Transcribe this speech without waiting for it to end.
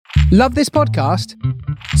Love this podcast?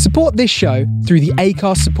 Support this show through the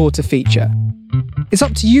Acast supporter feature. It's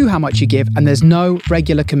up to you how much you give, and there's no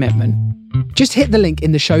regular commitment. Just hit the link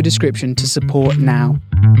in the show description to support now.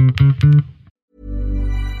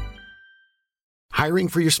 Hiring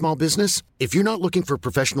for your small business? If you're not looking for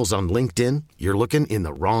professionals on LinkedIn, you're looking in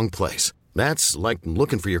the wrong place. That's like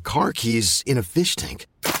looking for your car keys in a fish tank.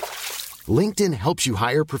 LinkedIn helps you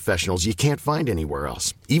hire professionals you can't find anywhere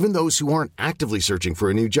else, even those who aren't actively searching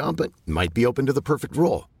for a new job but might be open to the perfect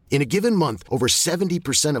role. In a given month, over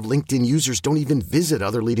 70% of LinkedIn users don't even visit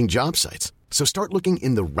other leading job sites. So start looking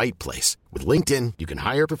in the right place. With LinkedIn, you can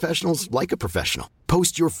hire professionals like a professional.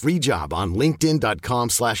 Post your free job on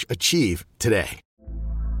linkedin.com/achieve today.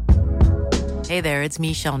 Hey there, it's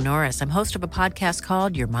Michelle Norris. I'm host of a podcast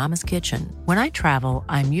called Your Mama's Kitchen. When I travel,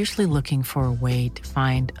 I'm usually looking for a way to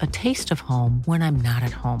find a taste of home when I'm not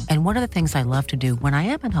at home. And one of the things I love to do when I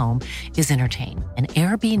am at home is entertain. And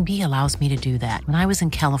Airbnb allows me to do that. When I was in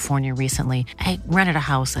California recently, I rented a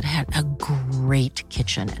house that had a great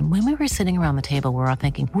kitchen. And when we were sitting around the table, we're all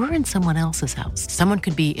thinking, we're in someone else's house. Someone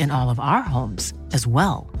could be in all of our homes as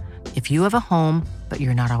well. If you have a home, but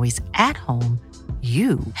you're not always at home,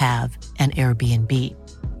 you have an Airbnb.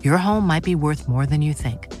 Your home might be worth more than you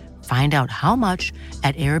think. Find out how much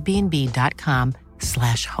at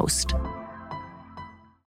airbnb.com/host.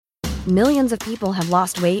 Millions of people have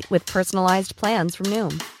lost weight with personalized plans from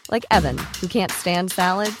Noom. Like Evan, who can't stand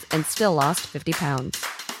salads and still lost 50 pounds.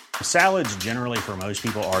 Salads generally for most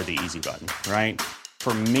people are the easy button, right?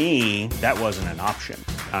 For me, that wasn't an option.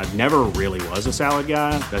 I never really was a salad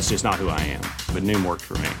guy. That's just not who I am. But Noom worked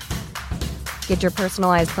for me. Get your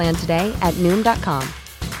personalized plan today at Noom.com.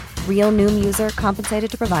 Real Noom user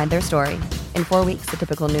compensated to provide their story. In 4 weeks, the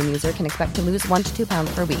typical Noom user can expect to lose 1 to 2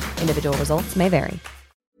 pounds per week. Individual results may vary.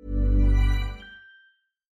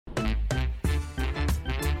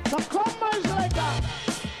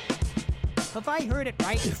 Have I heard it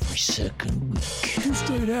right? Every second week.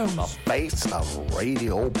 Tuesday down. The face of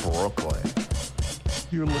Radio Brooklyn.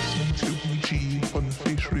 You're listening to G on the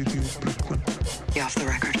Face Radio Brooklyn. Off the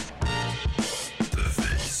record. The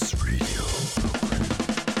Face Radio Brooklyn.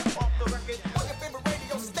 Off the record, on your favorite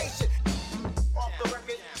radio station. Off the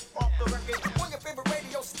record, on your favorite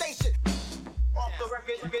radio station. Off the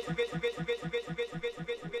record,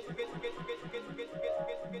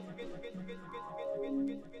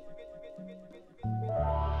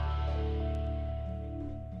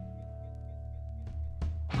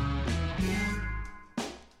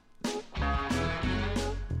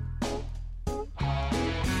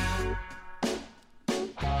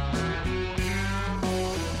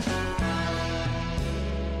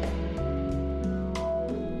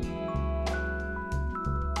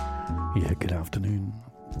 Yeah, good afternoon,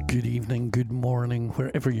 good evening, good morning,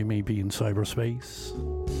 wherever you may be in cyberspace.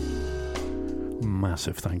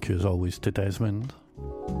 Massive thank you as always to Desmond.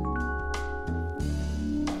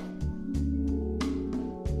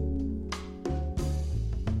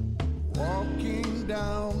 Walking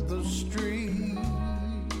down the street,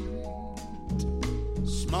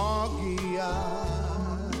 smoggy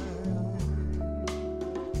eye,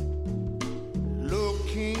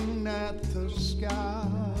 looking at the sky,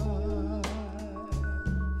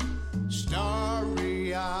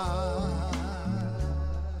 starry eye,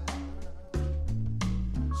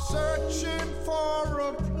 searching for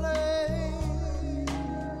a place,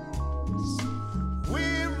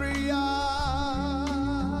 weary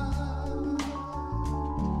eye,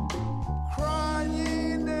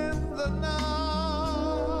 crying in the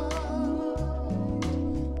night,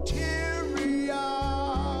 teary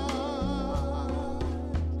eye.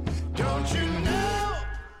 Don't you know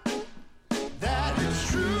that it's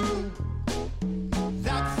true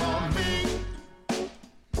that for me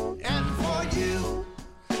and for you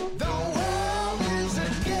the world is a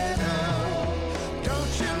ghetto?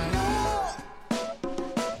 Don't you know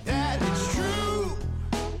that it's true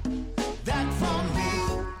that for me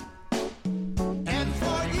and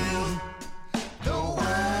for you the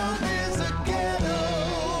world is a ghetto?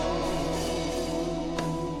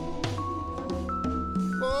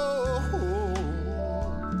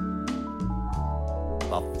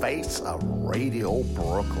 The face of Radio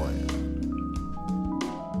Brooklyn.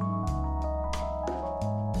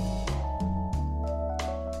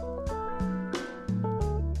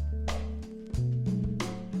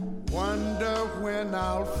 Wonder when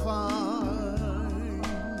I'll find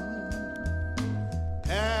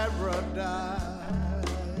paradise,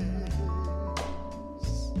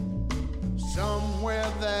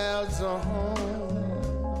 somewhere there's a home,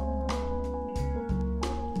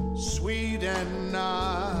 sweet and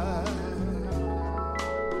nice.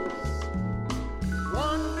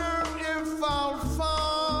 Wonder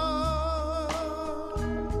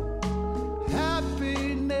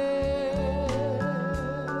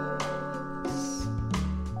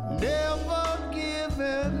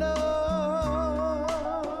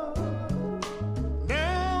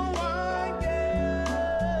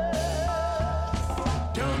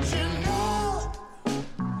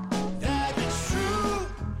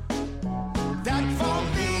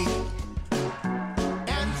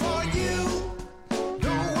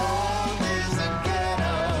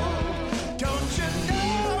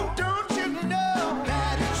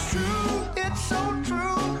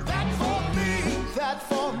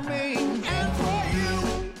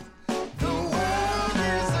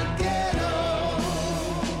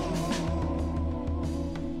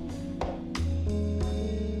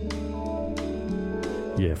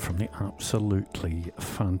Yeah, from the absolutely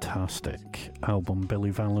fantastic album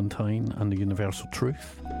Billy Valentine and the Universal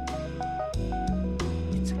Truth.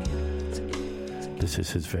 This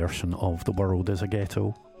is his version of The World is a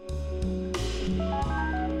Ghetto.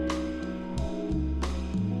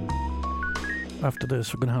 After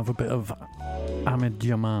this, we're going to have a bit of Ahmed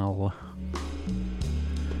Jamal.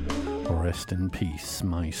 Rest in peace,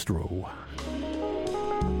 Maestro.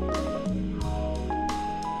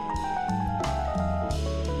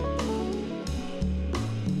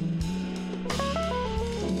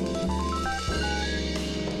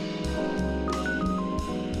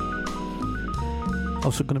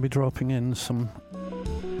 Also going to be dropping in some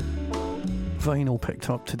vinyl picked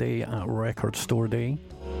up today at Record Store Day.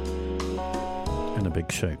 And a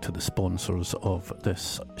big shout to the sponsors of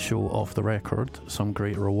this show, Off the Record, Some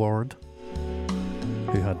Great Reward,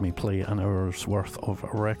 who had me play an hour's worth of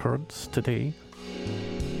records today.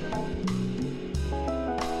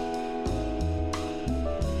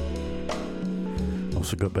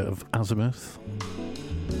 Also got a bit of Azimuth,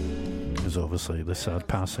 because obviously the sad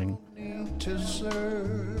passing to search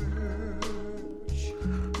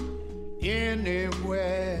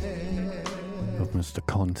anywhere of Mr.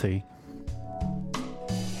 Conte.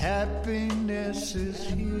 Happiness is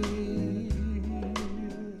here.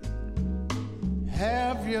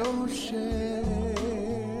 Have your share.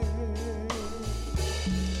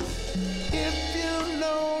 If you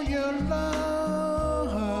know your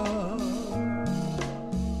love,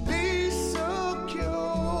 be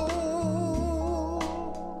secure.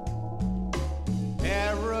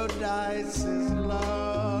 Paradise is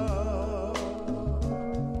love,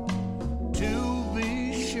 to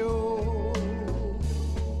be sure.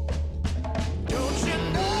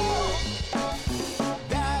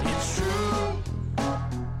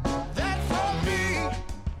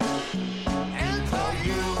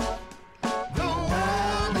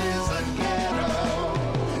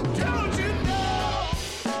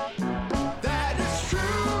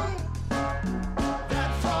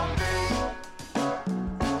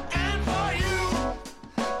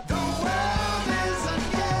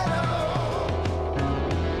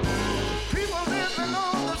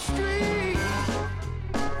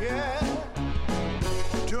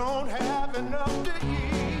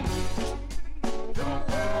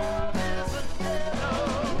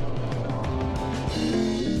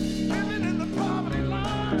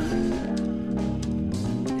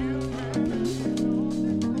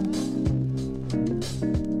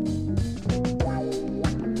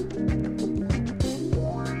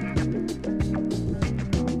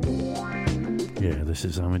 This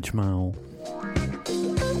is Ahmed Jamal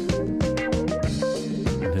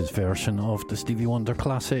and his version of the Stevie Wonder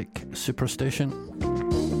classic Superstition.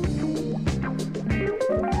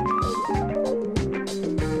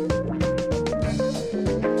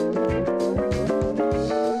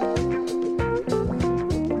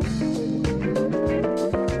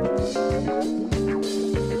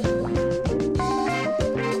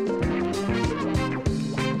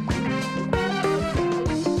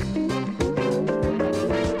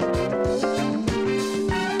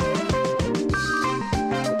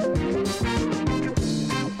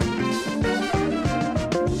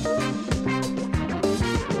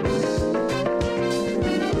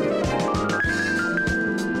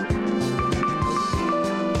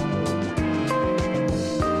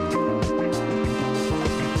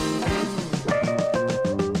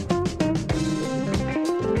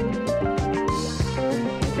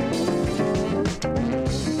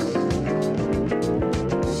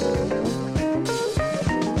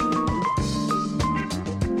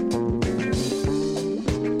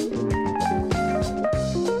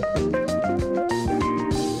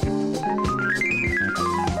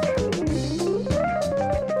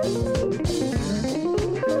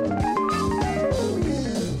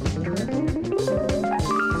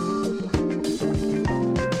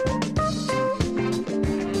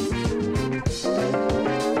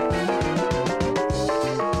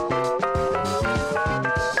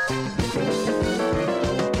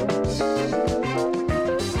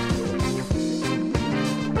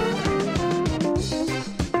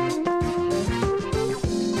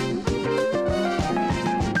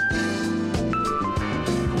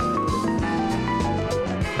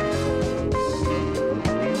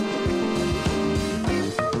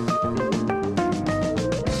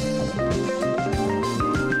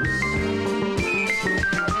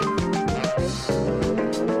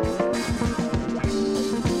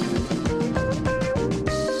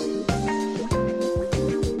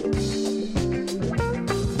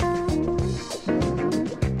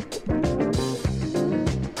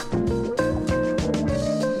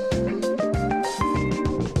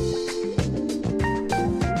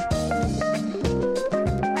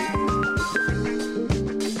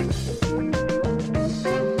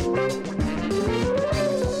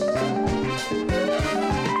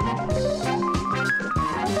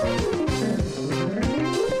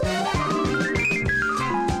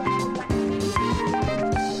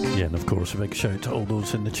 big shout to all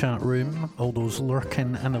those in the chat room, all those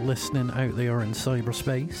lurking and listening out there in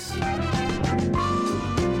cyberspace.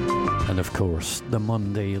 And of course, the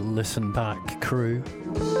Monday Listen Back crew.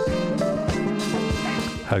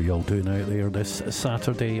 How y'all doing out there this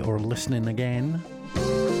Saturday or listening again?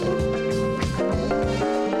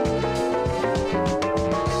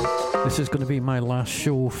 This is going to be my last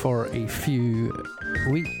show for a few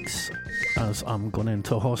weeks as I'm going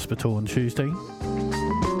into hospital on Tuesday.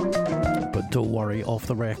 But don't worry, Off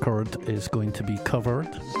the Record is going to be covered.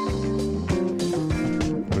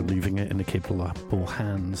 We're leaving it in the capable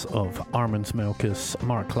hands of Armin Smelkus,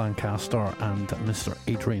 Mark Lancaster and Mr.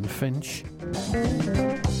 Adrian Finch.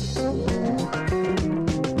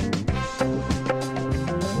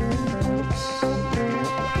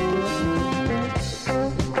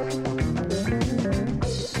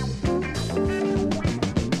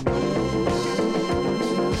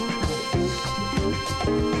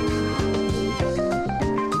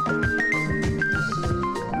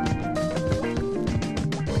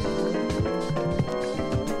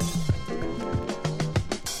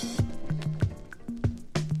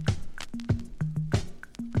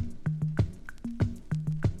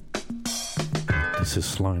 This is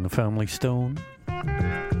Sly and the Family Stone.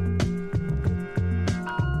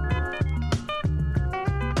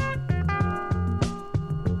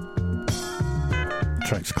 The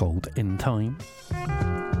track's called In Time.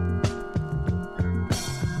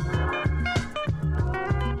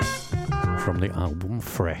 From the album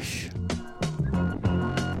Fresh.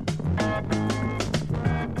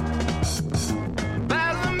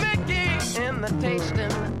 There's a Mickey in the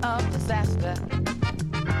tasting of disaster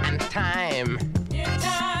and time.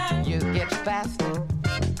 You get faster.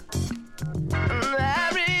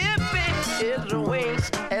 Every hippie is a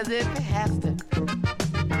waste as if it has to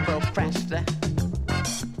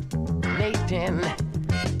procrastinating.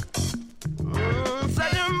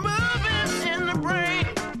 Such a movement in the brain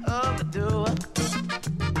of the doer.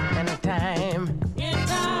 And time,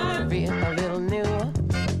 feel a little newer.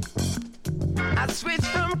 I switched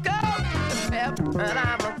from gold to pep, and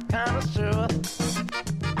I'm a connoisseur.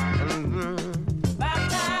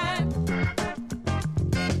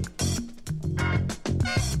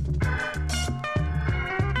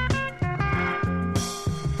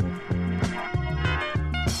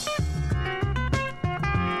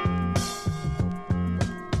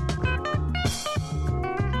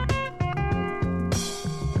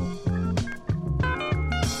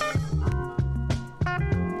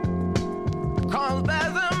 Cause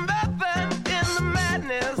there's a method in the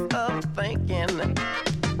madness of thinking.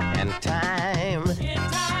 And time.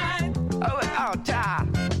 Oh,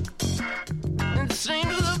 time. It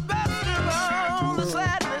seems the best of all the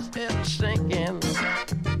sadness is sinking.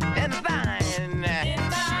 And thine.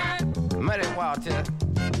 Muddy water.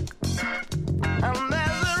 And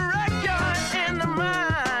there's a record in the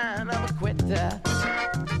mind of a quitter.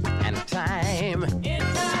 And time.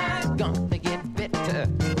 It's gonna get bitter.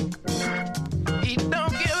 He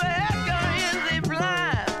don't give a heck, is he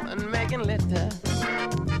blind and making litter.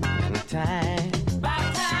 And time,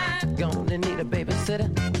 gonna need a babysitter.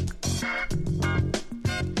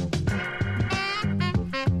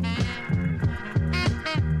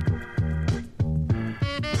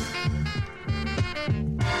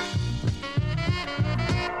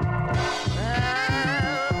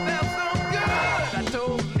 Felt so good, I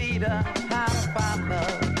told Lita how to follow.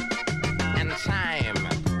 And time.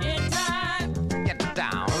 Get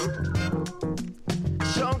down.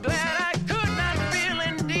 So glad I could not feel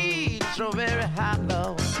indeed so very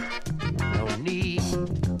hollow. No need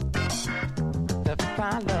to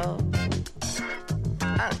follow.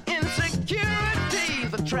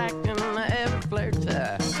 Insecurities attracting every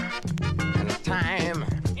flirter. And time,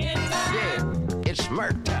 yeah, it's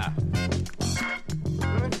murder.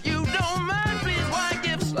 If you don't mind, please why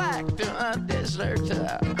give slack to a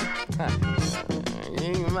deserter?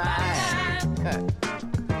 You might.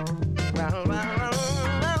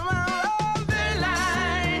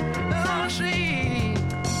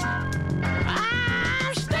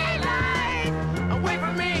 Stay light away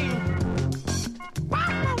from me.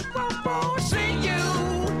 See you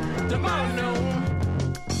tomorrow noon.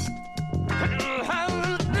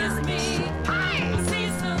 Miss me. Hi. See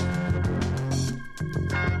you soon.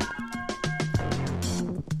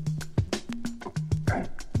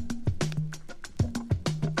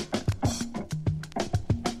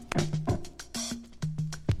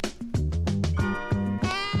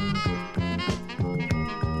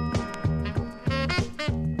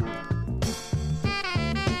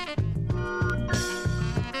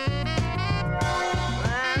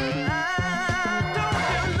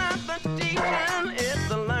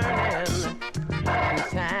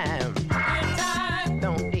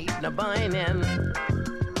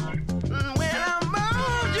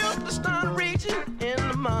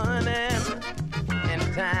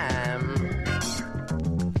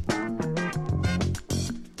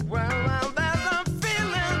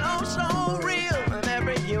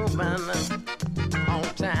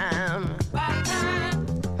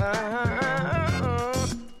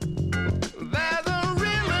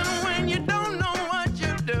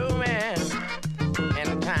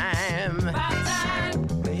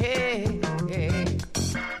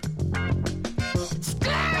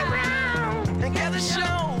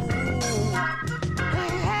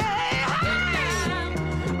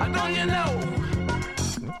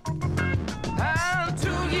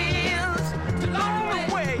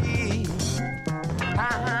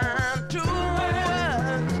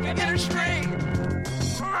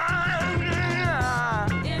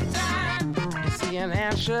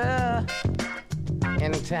 usher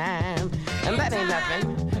in time. And that ain't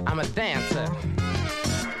nothing, I'm a dancer.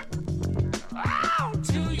 Oh,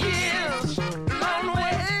 2 years, long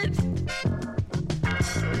wait.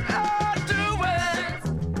 Oh, 2 words,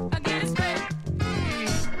 I get it straight.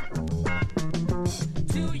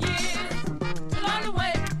 2 years, long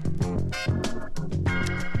wait.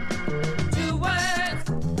 2 words,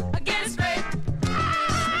 I get it straight.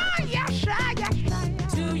 Ah, yes, sir, yes, sir.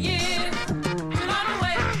 2 years, long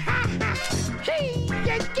wait. Hey,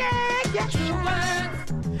 yeah, 2 words,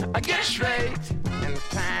 I get it straight.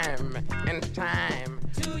 In time.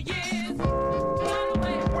 2 years, long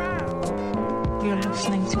wait. Wow. You're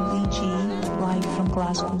listening to Lee G, live from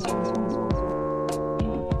Glasgow.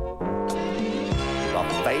 The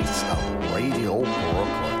face of Radio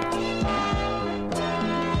Brooklyn.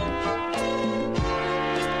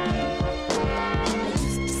 I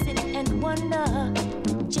used to sit and wonder,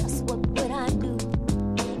 just what would I do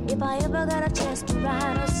if I ever got a chance to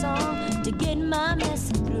write a song to get my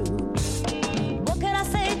message through? What could I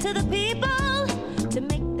say to the people to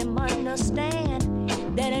make them understand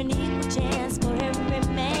that an equal chance for every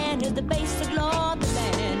man is the basic law of the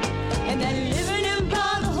land, and that living in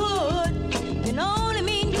brotherhood can only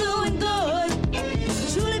mean doing good?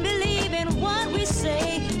 Truly believe in what we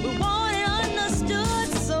say, we want it understood.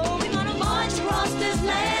 So we're gonna march across this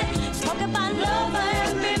land, talk about love for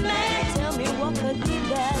every man. Tell me what could be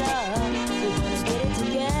better. We're gonna get it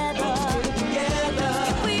together.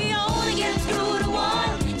 If we only get through to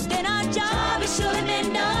one, then our job is surely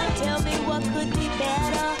been done. Tell me what could be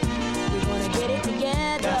better. We're gonna get it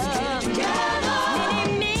together. Many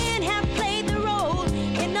men have played the role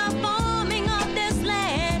in the forming of this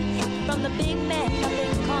land, from the big man up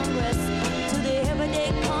in Congress to the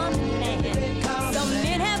everyday common man. Some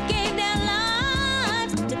men have gave their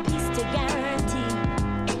lives to peace to guarantee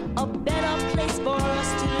a better place for us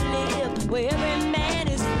to live, where every man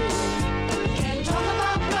is free. Can't talk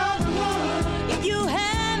about brotherhood if you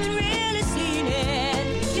haven't really seen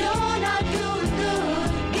it. You're not doing good,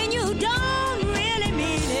 then you don't really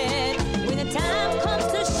mean it. When the time comes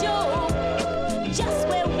to show just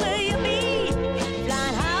where will you be,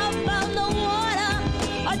 flying high above the water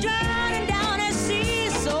or drowning down at sea.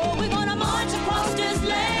 So we're gonna march across this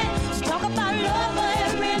land, talk about love for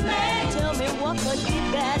every man. Tell me what could be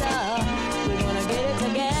better. We're gonna get it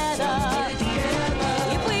together.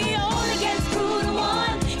 If we only get through to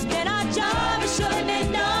one, then our job is surely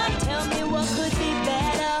been done. Tell me what could be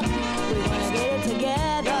better. We're gonna get it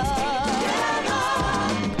together.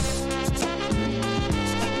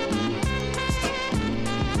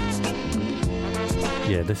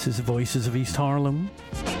 Yeah, this is the Voices of East Harlem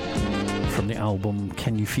from the album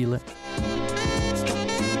Can You Feel It?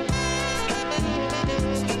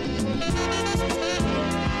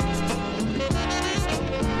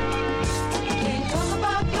 Can't talk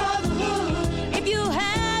about brotherhood if you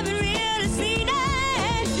haven't really seen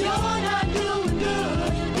it. You're not doing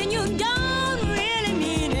good, then you don't really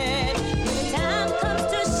mean it. When the time comes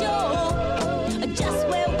to show just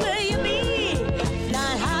where will you be,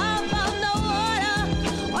 flying high above the water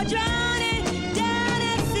or drowning down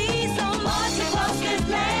at sea. So march across this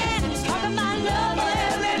land, talk about love for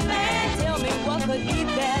every man. Tell me what could be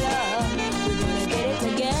better. We're gonna get it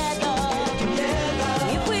together.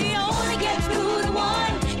 If we only get through to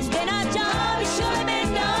one, then our job is surely been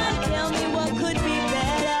done. Tell me what could be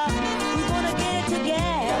better. We're gonna get it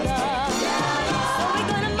together. So we're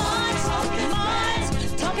gonna march,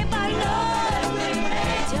 talking about love.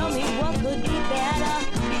 Tell me what could be better.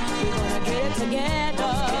 We're gonna get it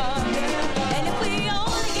together. And if we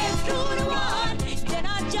only get through to one, then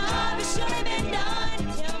our job is surely been done.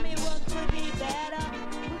 Tell me what could be better.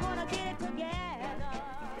 We're gonna get it together.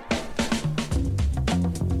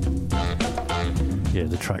 Yeah,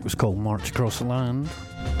 the track was called March Across the Land.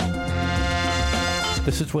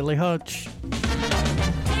 This is Willie Hutch.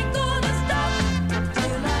 Ain't gonna stop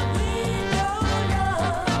till I win your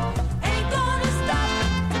love. Ain't gonna stop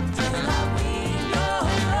till I win your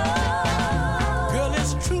love. Girl,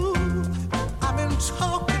 it's true. I've been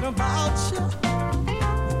talking about you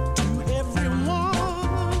to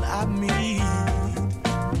everyone I meet.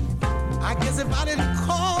 I guess if I didn't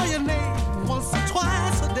call your name once or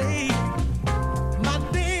twice a day, my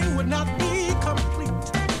day would not be complete.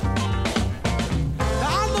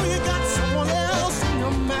 I know you got someone else.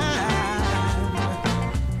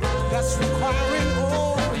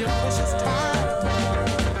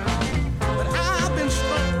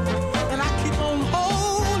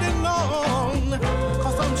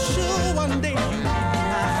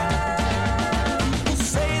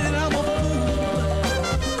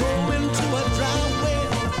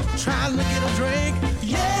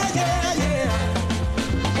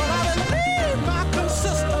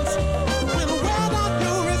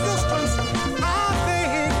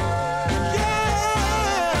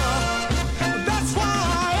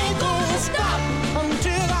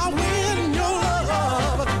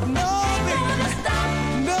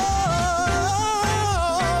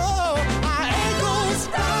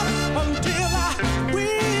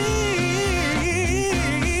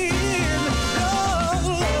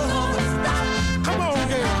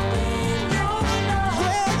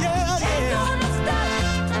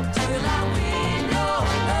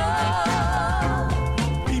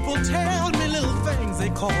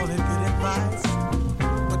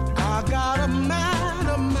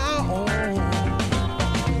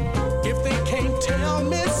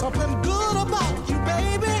 something good about you,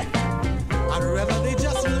 baby. I'd rather they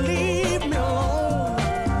just leave me alone.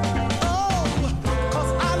 Oh,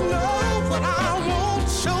 'cause I know what I want,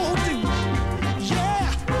 sure do. Yeah,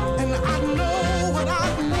 and I know what I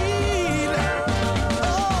need.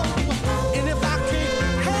 Oh, and if I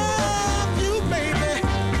can't have you, baby,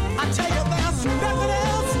 I tell you there's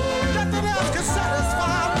nothing else can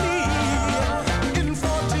satisfy me. In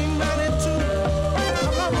 1492,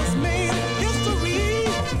 Columbus made history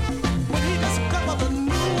when he discovered the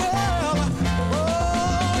new world.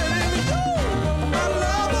 Oh, and here we go, my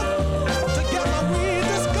lover. Together we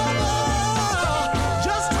discover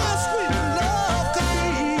just how sweet love could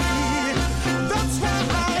be. That's why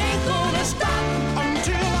I ain't gonna stop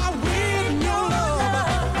until I win your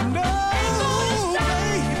love. No,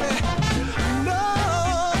 baby, no.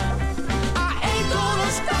 I ain't gonna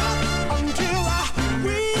stop until I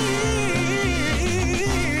win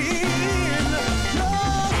your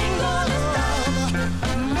love.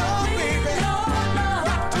 No, baby,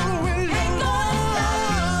 got to win your love.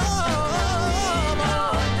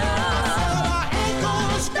 I ain't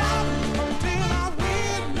gonna stop until I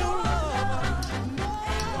win your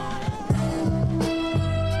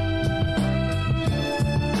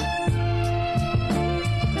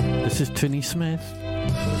This is Toonie Smith.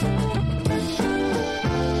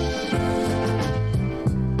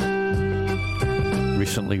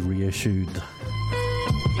 Recently reissued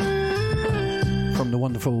from the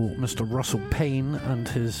wonderful Mr. Russell Payne and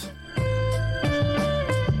his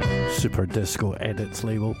Super Disco Edits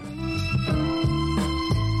label.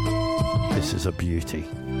 This is a beauty.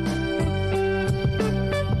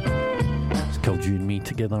 It's called You and Me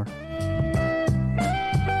Together.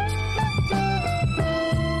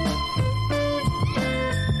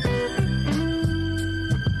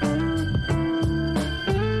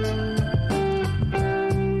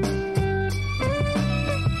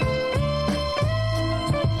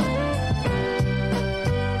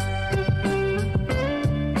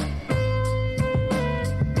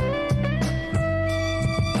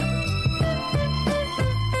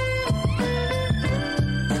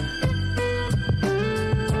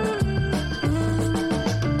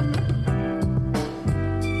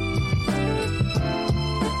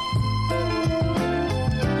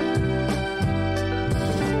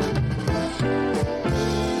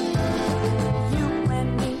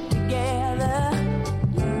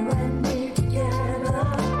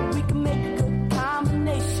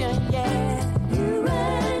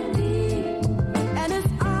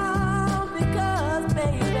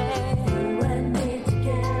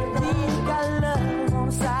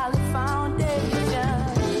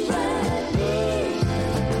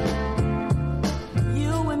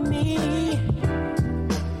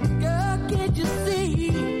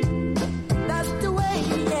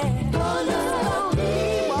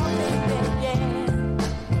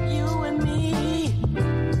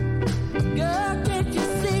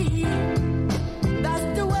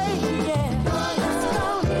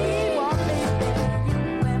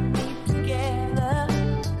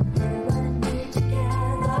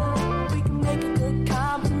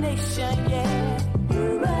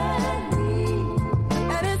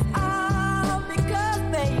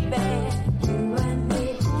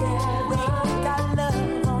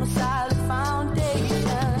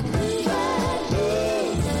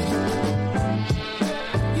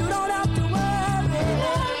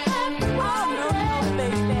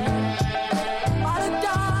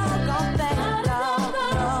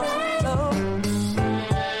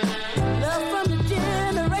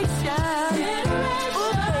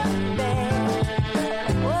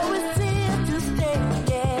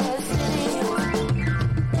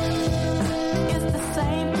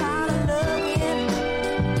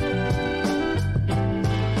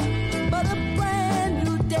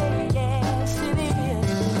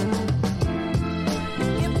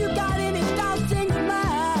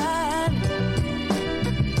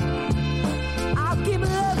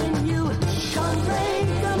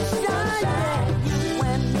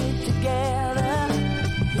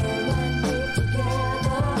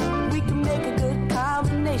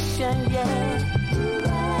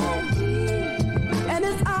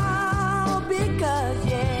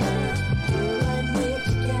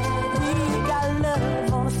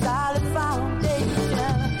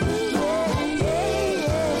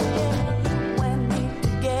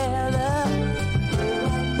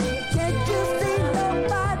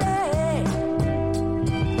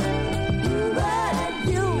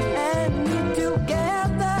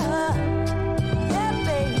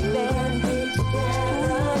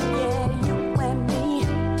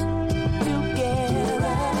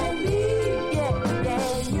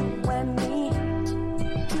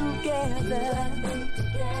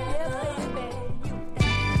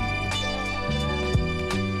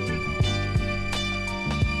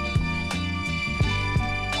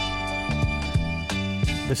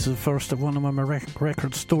 This is the first of one of my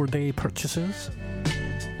record store day purchases.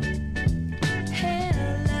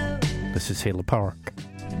 Hello. This is Haley Park.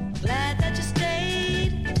 Glad that you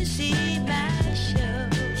stayed to see my show.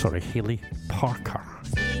 Sorry, Haley Parker.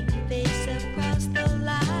 See your face across the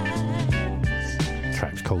lines. The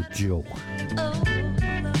track's called Joe. Oh,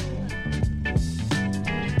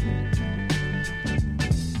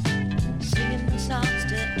 singing the songs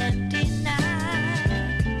to empty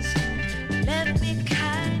nights left me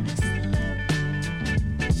kind of slow.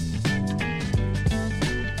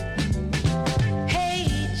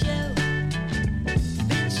 Hey Joe,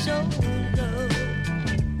 been so low,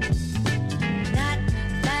 not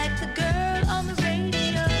like the girl on the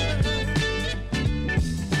radio,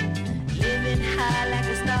 living high like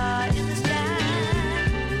a star in the sky.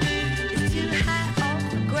 It's too high off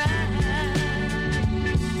the ground.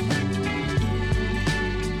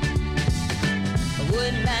 I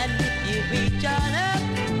wouldn't mind if you reach on up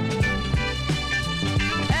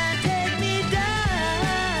and take me down.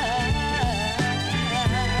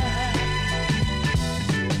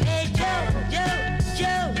 Hey Joe, Joe,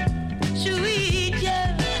 Joe, sweet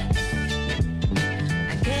Joe,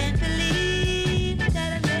 I can't believe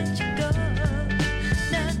that I let you go.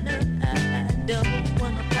 No, no, I don't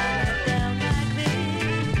wanna fall down like this.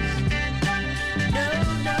 No,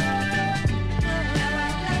 no, no,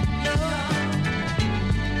 no.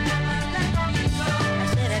 I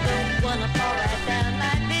said I don't wanna fall right down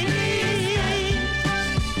like this.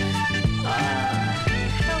 Oh,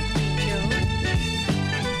 help me, Joe.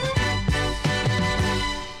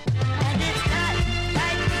 And it's not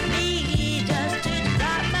like me just to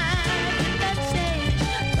drop my message,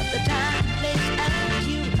 but the time, place, and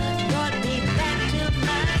you brought me back to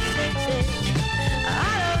my senses. I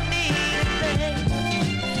don't need a play,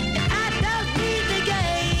 and I don't need the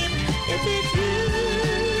game if it's you.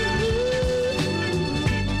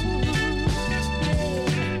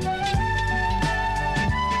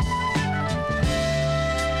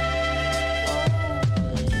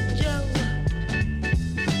 Joe,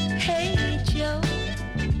 hey Joe,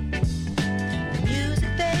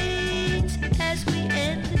 music fades as we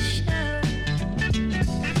end the show.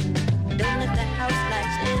 Don't let the house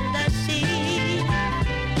lights in the scene.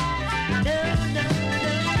 No, no,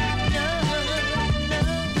 no, no, no.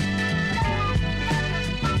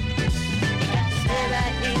 Stay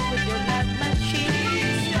right here with your love machine.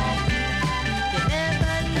 You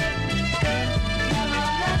never let me go.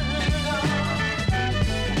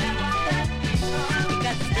 You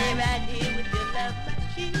got to stay right here with your love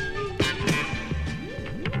machine.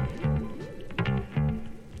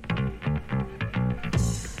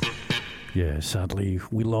 Yeah, sadly,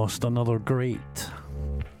 we lost another great.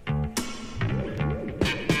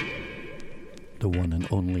 The one and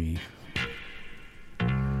only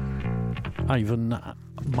Ivan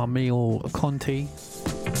Mameo Conte,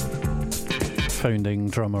 founding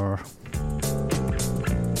drummer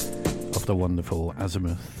of the wonderful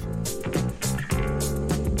Azimuth.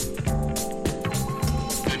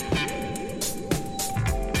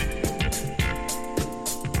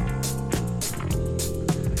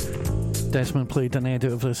 Desmond played an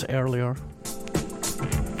edit of this earlier.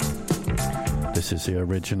 This is the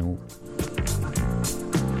original.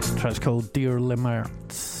 The track's called Dear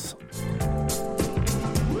Limerts.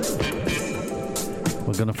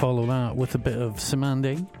 We're going to follow that with a bit of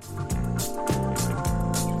Simande.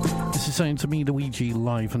 This is Sound to Me, the Ouija,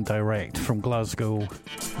 live and direct from Glasgow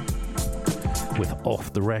with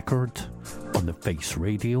Off the Record on the Face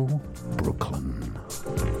Radio, Brooklyn.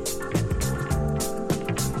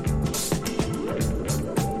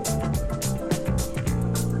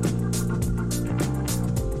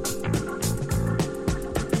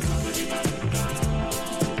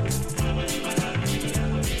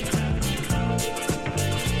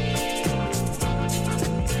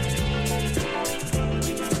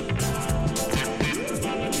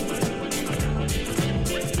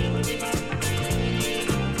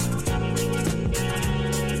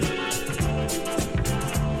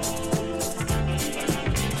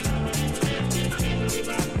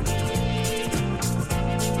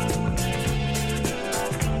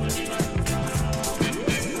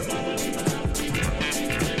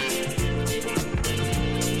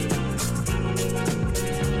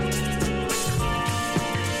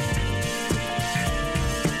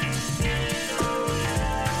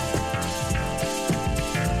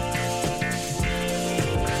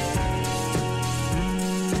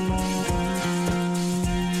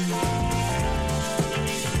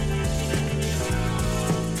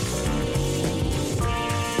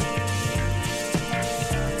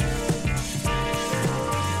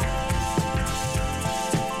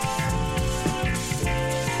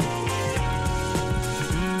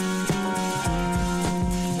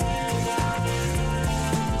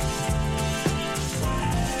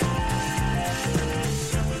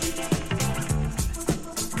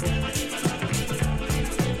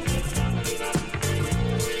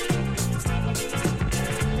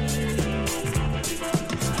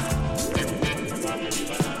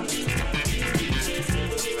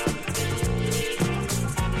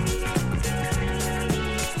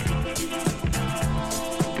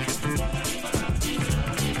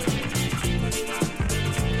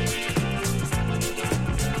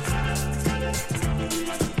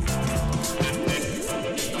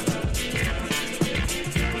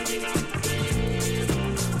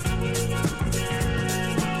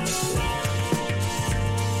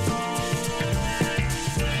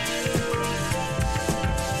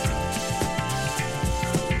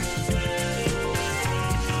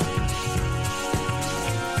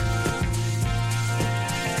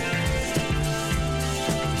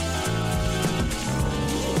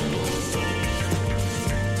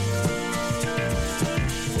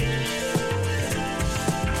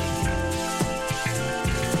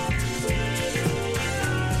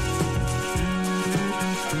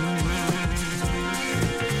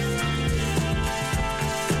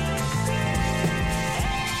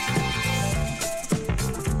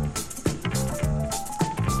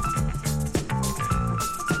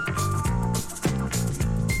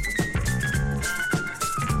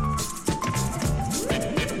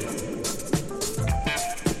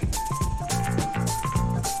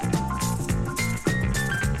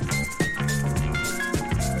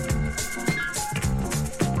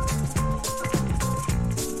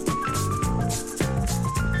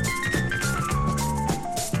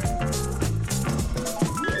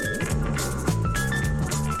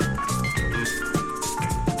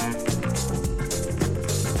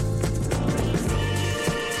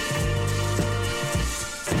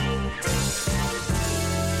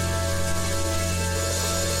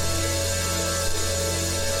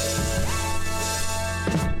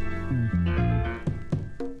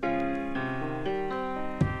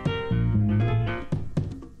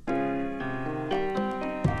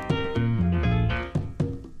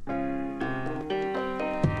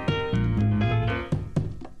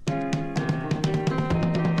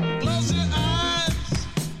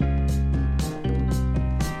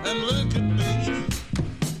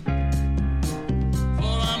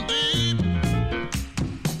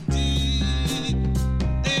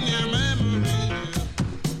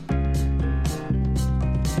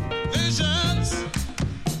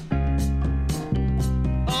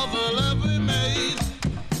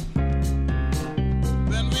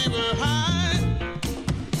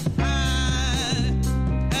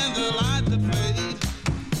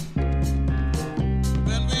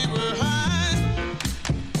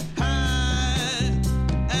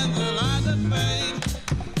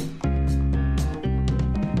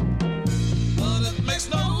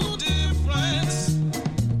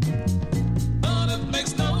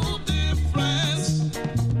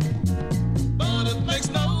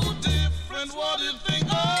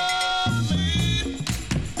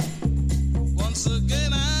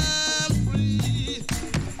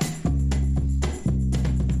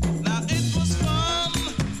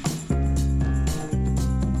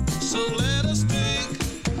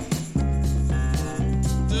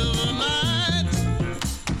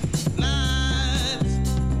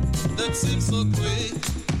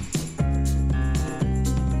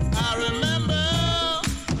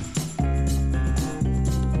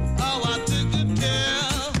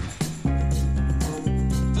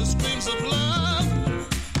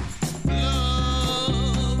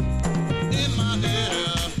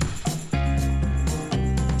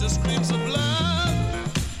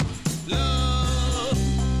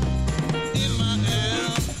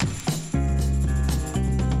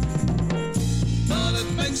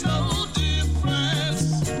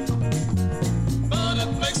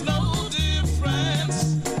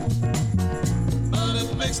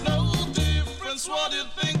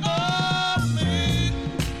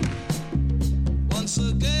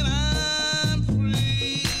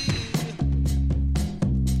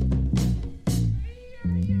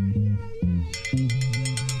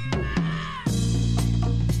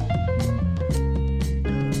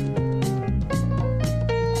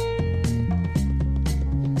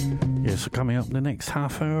 Coming up the next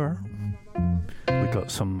half hour, we got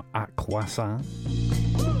some Aquasa,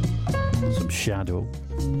 some Shadow,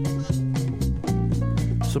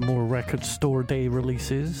 some more Record Store Day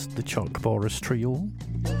releases, the Chuck Boris Trio,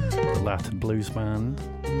 the Latin Blues Band,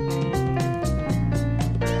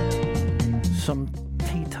 some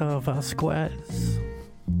Tita Vasquez.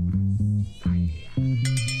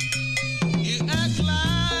 You act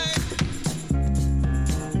like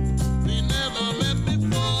we never met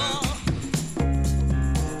before.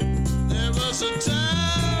 There was a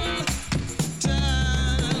time,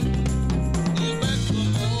 you begged for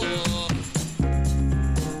more.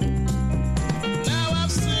 Now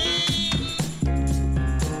I've seen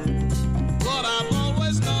what I've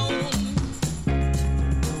always known,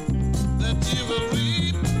 that you will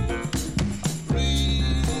reap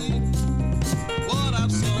what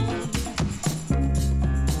I've sown,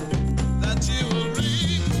 that you will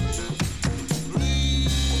reap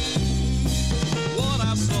what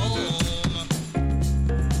I've sown.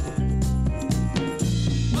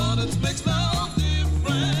 But it makes no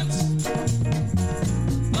difference.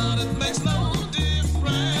 But it makes no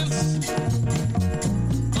difference.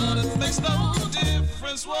 But it makes no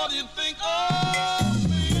difference what you think of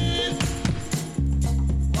me.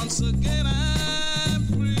 Once again I'm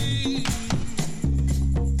free.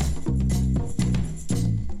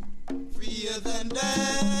 Freer than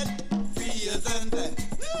that. Freer than that.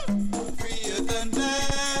 Freer than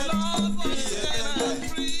that. Lord, once again I'm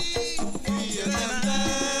free. Freer than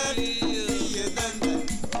that. Freer than that.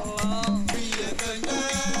 Freer than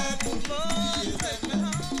that. Lord, take me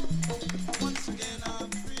home. Once again I'm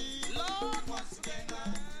free. Lord, once again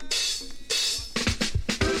I'm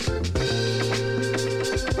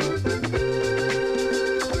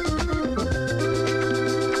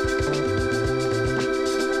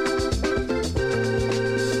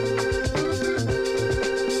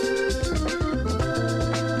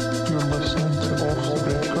You're listening to Off the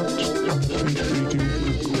Record on Face Radio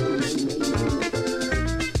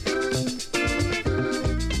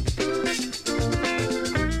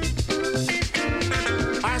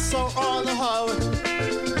I saw all the her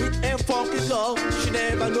with a funky love she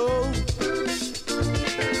never know.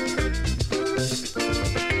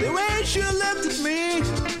 The way she looked at me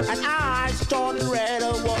and eyes turned red,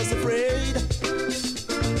 I was afraid.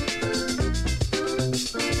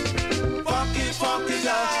 Funky, funky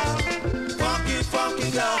girl, funky, funky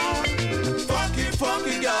girl, funky,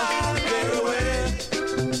 funky girl, get away.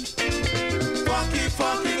 Funky,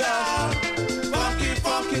 funky girl, funky,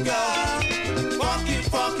 funky girl, funky,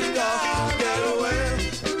 funky girl, get away.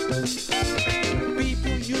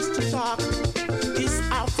 People used to talk, it's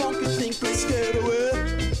a funky thing, please get away.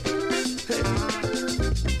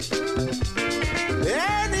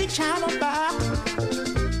 Anytime I'm back,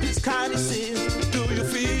 it's kind of sin, do you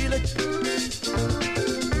feel it?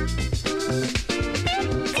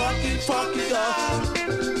 Funky, funky girl,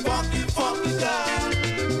 funky, funky girl,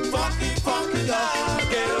 funky, funky girl,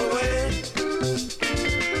 get away.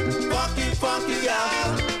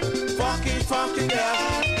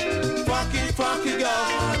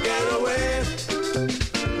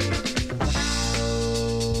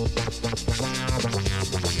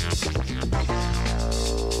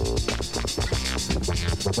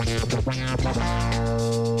 Funky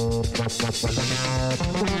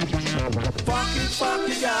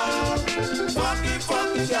girl, funky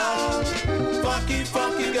girl, funky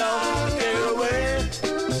girl, get away.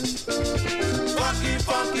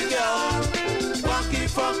 Funky girl, funky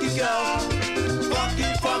girl,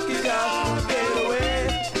 funky girl, get away.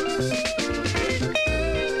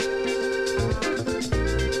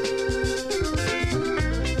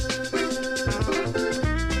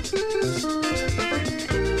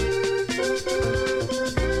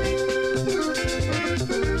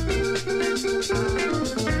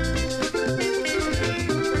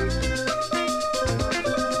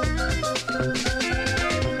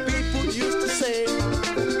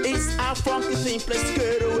 Let's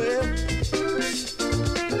get away.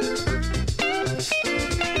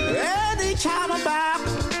 Anytime I'm back,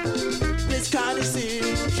 this kind of see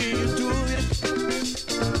she do it.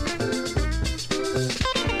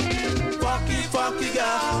 Funky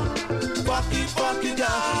girl, funky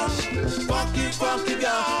girl, funky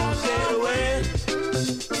girl, get away.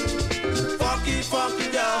 Funky girl, funky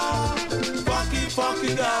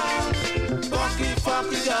girl,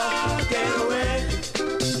 funky girl, get away.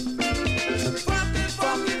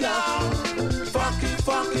 Funky girl,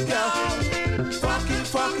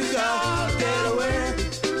 get away.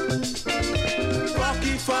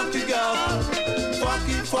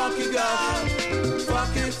 Funky girl,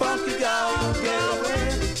 funky girl, get away.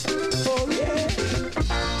 Oh yeah.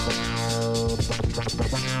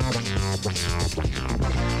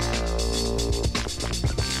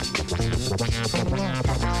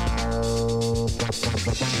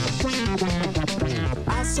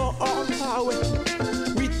 I saw on the highway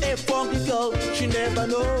with a funky girl she never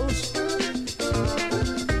knows.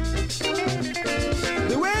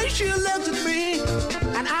 The way she looked at me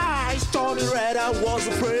and eyes turned red, I was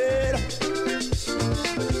afraid.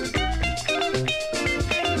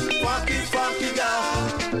 Funky girl,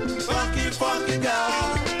 funky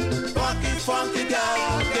girl, funky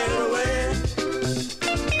girl, get away.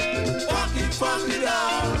 Funky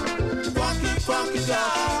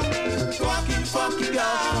girl, funky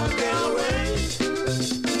girl, get away.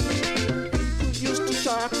 People used to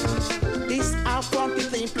talk, this our funky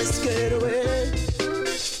thing, please get away.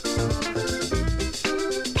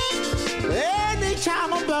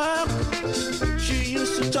 Anytime I'm back, she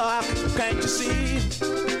used to talk, can't you see?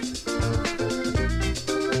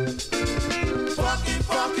 Funky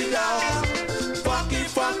girl,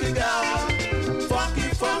 funky girl, funky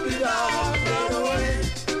girl, get away.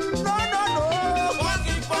 No,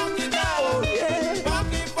 funky girl, oh yeah.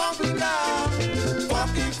 Funky girl,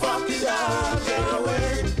 funky girl, get away.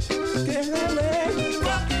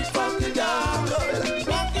 Funky girl,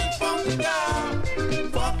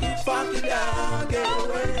 funky girl, get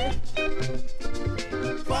away.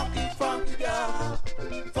 Funky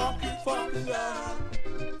girl,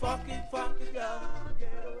 funky girl,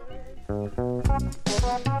 get away.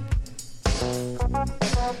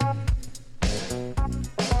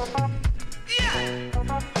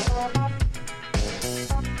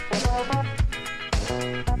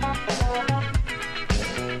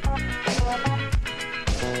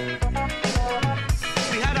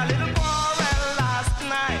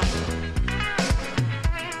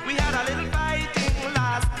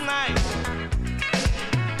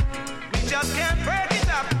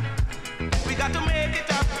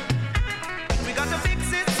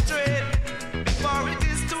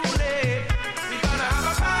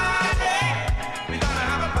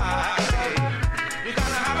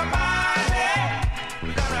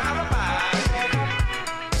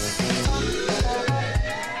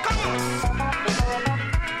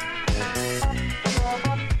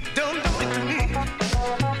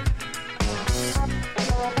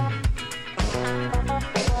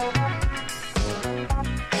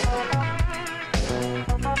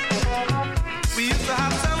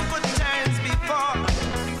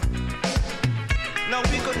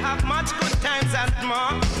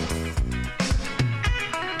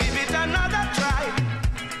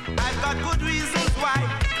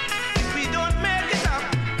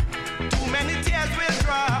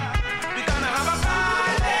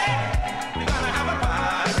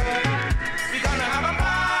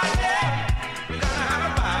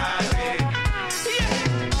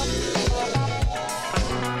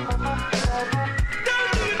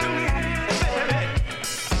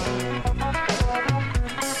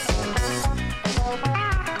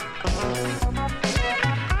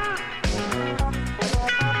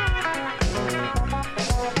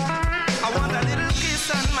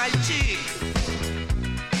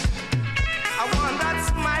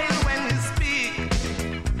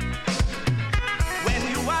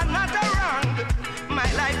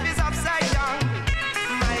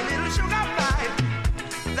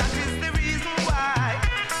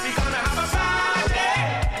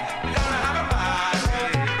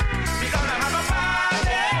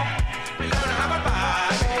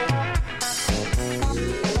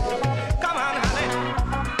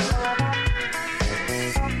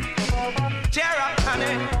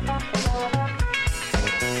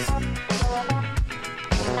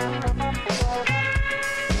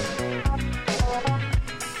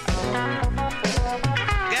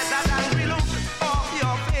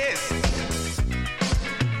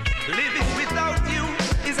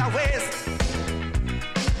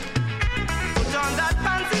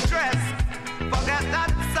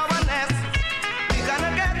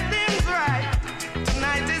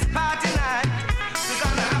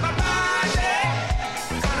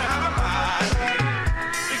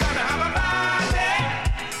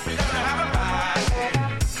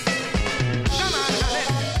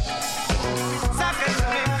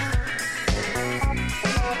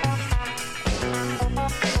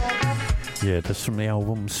 this from the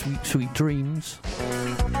album Sweet Sweet Dreams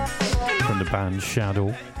from the band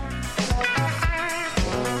Shadow.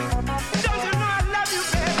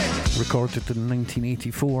 Recorded in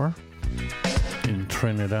 1984 in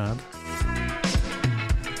Trinidad.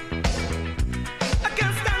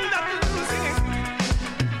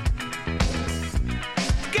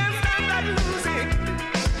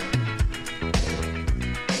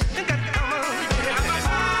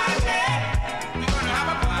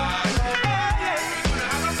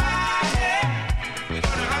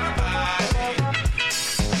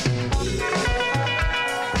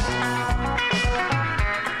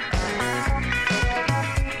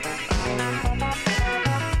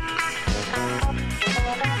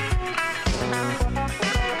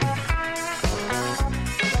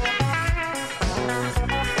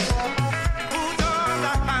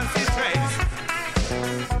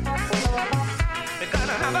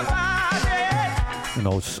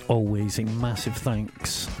 Always a massive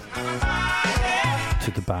thanks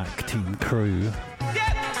to the back team crew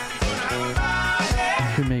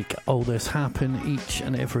who make all this happen each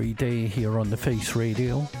and every day here on The Face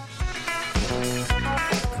Radio.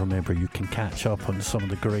 Remember, you can catch up on some of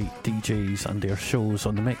the great DJs and their shows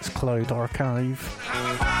on the Mixcloud archive.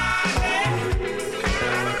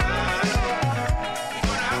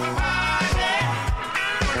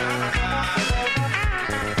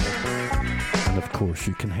 Of course,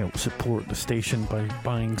 you can help support the station by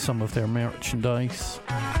buying some of their merchandise.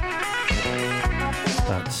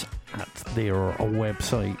 That's at their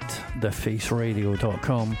website,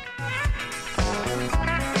 thefaceradio.com.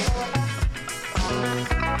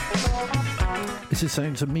 This is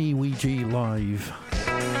sounds of me, Ouija, live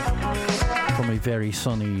from a very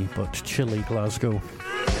sunny but chilly Glasgow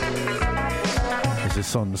as the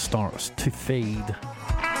sun starts to fade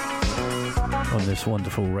on this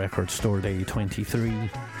wonderful Record Store Day 23.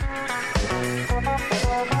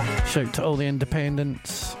 Shout to all the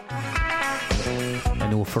independents. I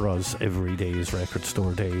know for us every day is Record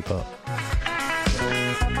Store Day, but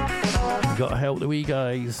we gotta help the wee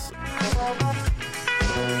guys.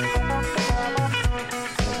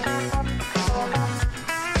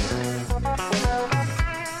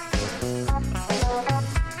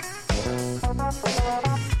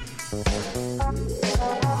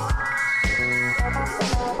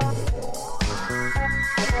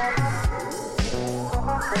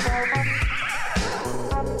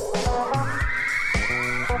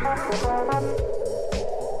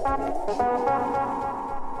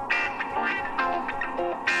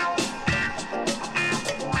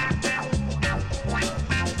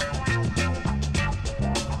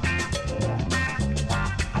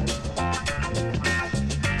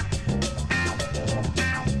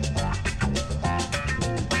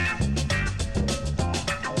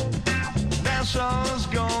 Nassau's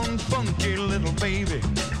gone funky, little baby.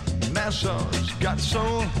 Nassau's got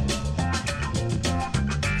soul.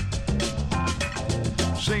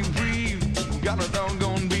 St. Reeve got a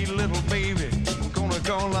doggone beat, little baby. Gonna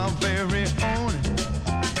call our very own.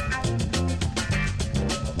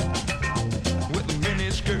 With mini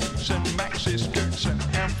skirts and maxi skirts and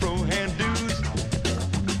afro hairdos.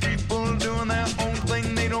 People doing their own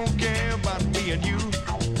thing, they don't care about me and you.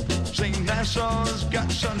 St. Nassau's got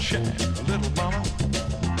sunshine, little mama.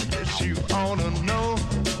 This you ought to know.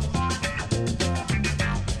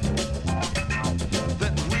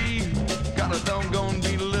 That we got a doggone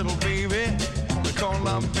beat, little baby. We call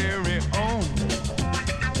our very own.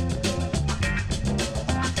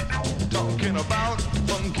 Talking about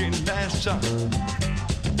funky Nassau,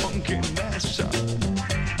 funky Nassau,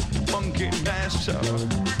 funky Nassau,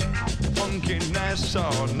 funky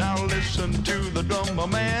Nassau. Now listen to the drummer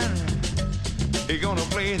man. He gonna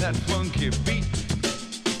play that funky beat.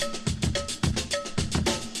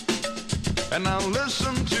 And now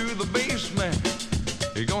listen to the bass man.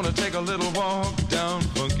 He gonna take a little walk down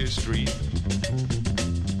Funky Street.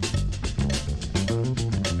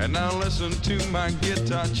 And now listen to my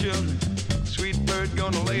guitar children. Sweet bird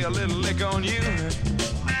gonna lay a little lick on you.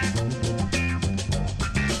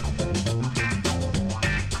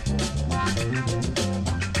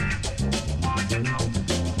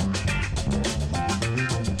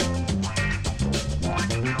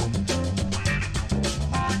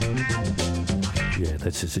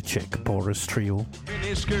 This is a Czech Boris trio.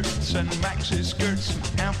 Mini skirts and maxi skirts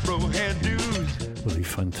and afro hairdos. Really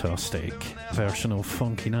fantastic version of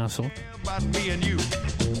Funky Nassau. About me and you.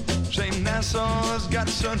 St. Nassau's got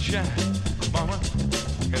sunshine, mama,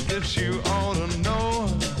 and this you ought to know.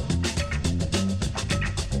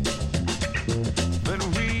 That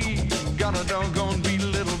we got a doggone beat,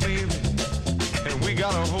 little baby, and we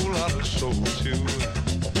got a whole lot of soul too.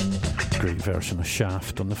 Great version of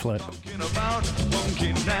Shaft on the flip. About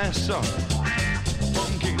funky Nassau,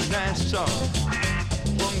 funky Nassau,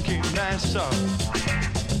 funky Nassau,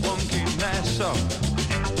 funky Nassau.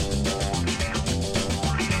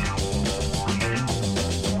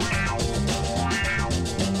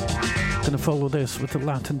 Gonna follow this with the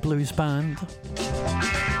Latin Blues Band.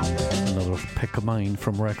 Another pick of mine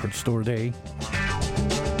from Record Store Day.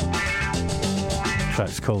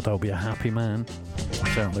 Track's called I'll Be a Happy Man.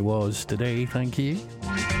 Certainly was today, thank you.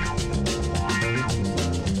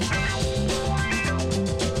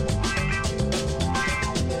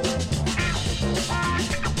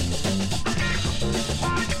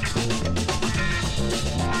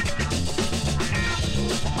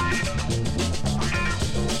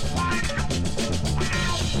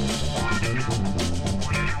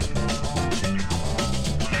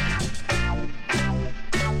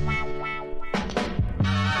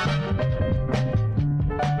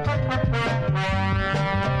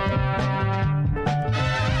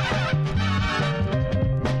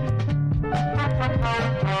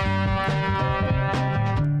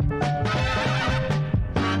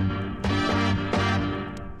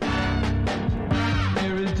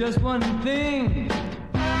 Just one thing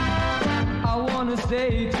I wanna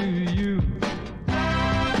say to you.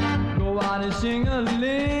 Go out and sing a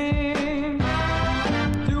ling.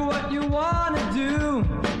 Do what you wanna do.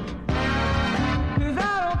 'Cause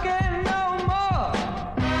I don't care no more.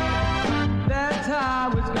 That's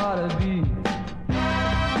how it's gotta be.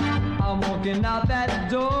 I'm walking out that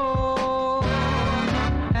door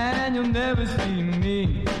and you'll never see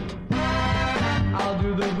me. I'll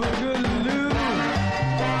do the boogaloo.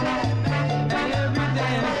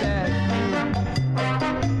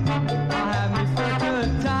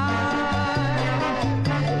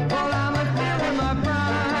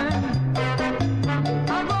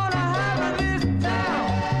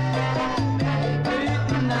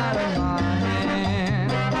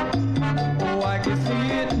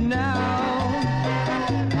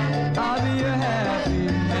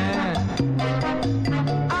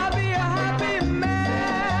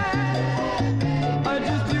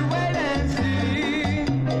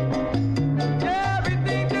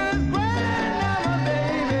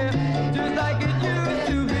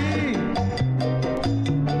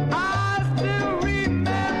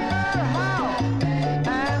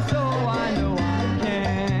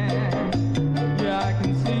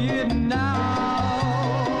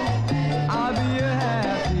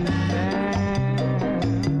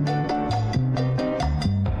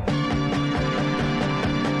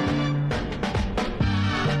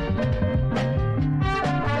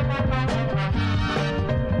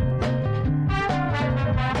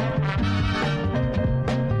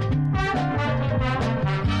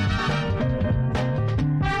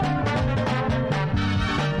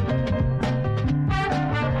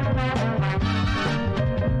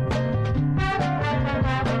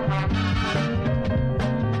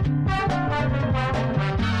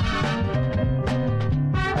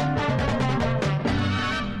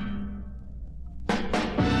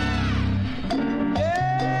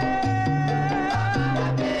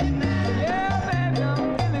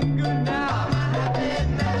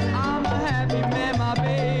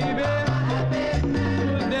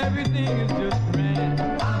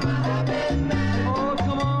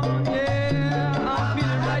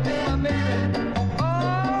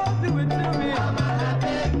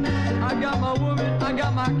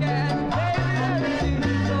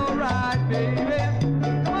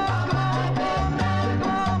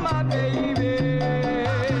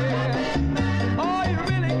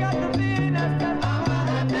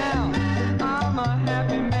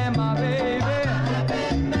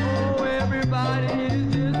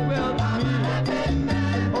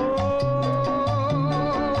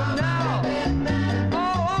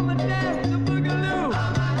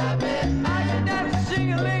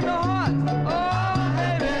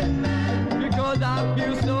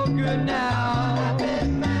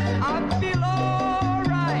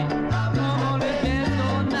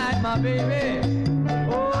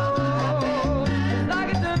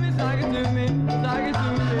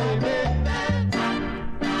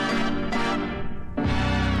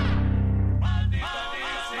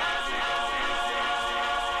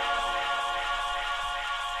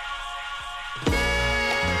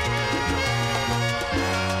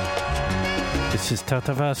 This is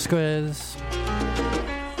Tata Vasquez.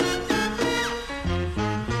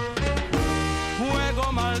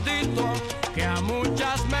 Juego maldito que a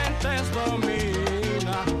muchas mentes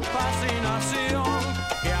domina, fascinación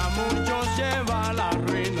que a muchos lleva a la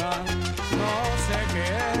ruina. No sé qué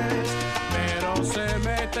es, pero se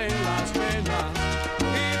mete en las venas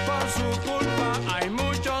y por su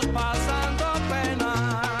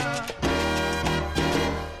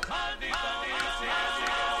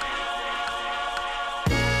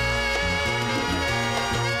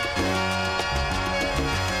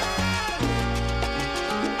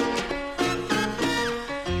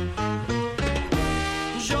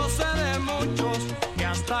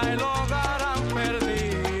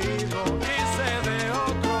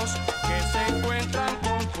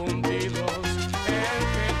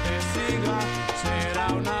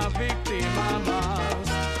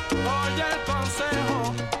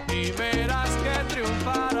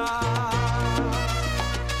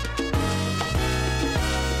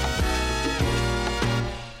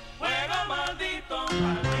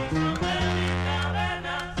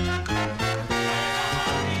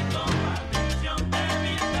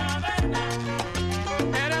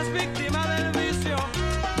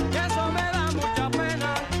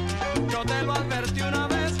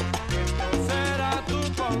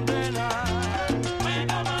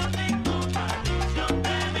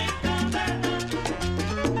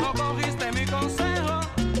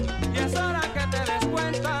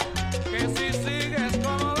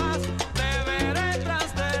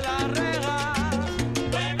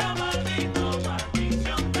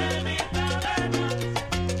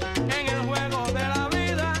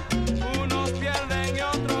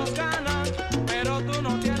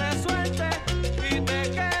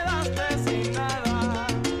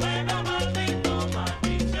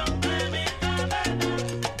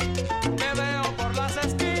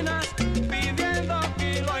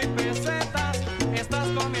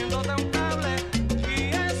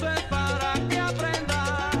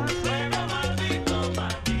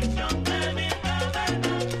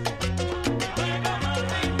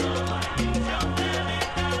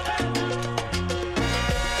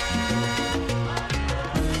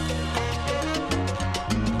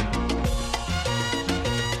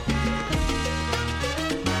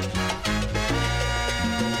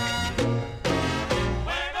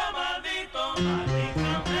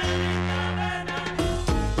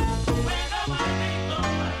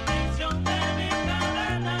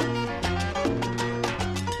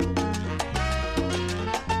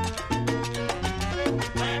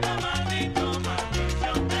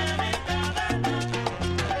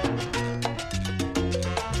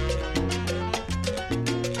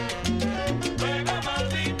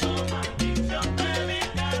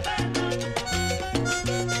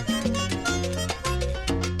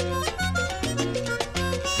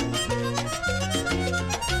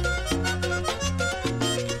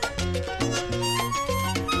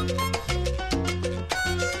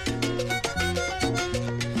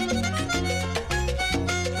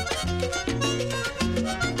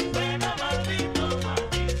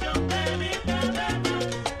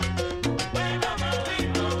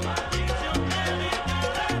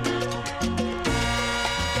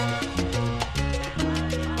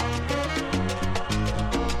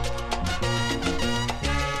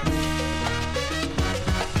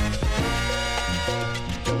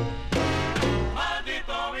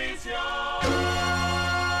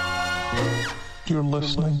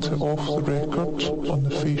listening to Off the Record on the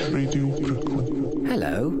Face Radio Brooklyn.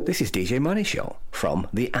 Hello, this is DJ Money Show from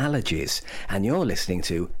The Allergies, and you're listening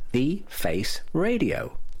to The Face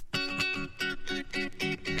Radio.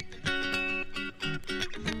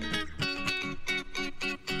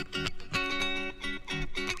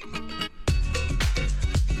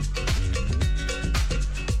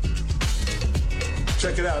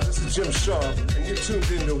 Check it out, this is Jim Sharp, and you're tuned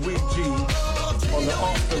in to Weed G on the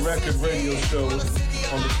Off the Record radio show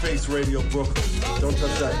on the Face Radio Brooklyn. Don't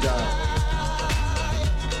touch that dial.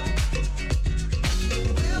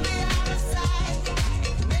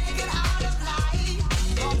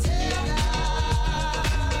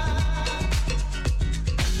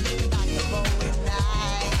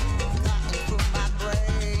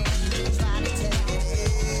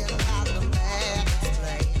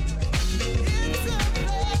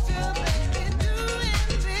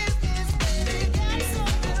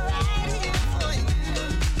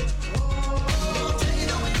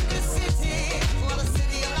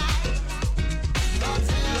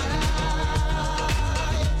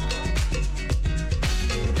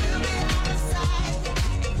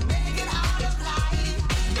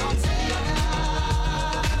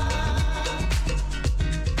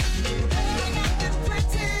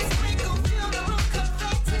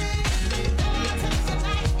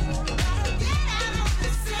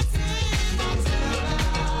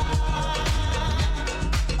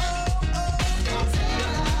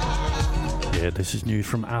 This is new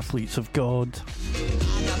from Athletes of God,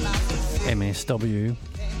 MSW,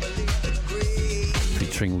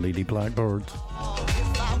 featuring Lady Blackbird.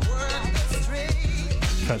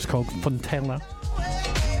 Track's called Fontella.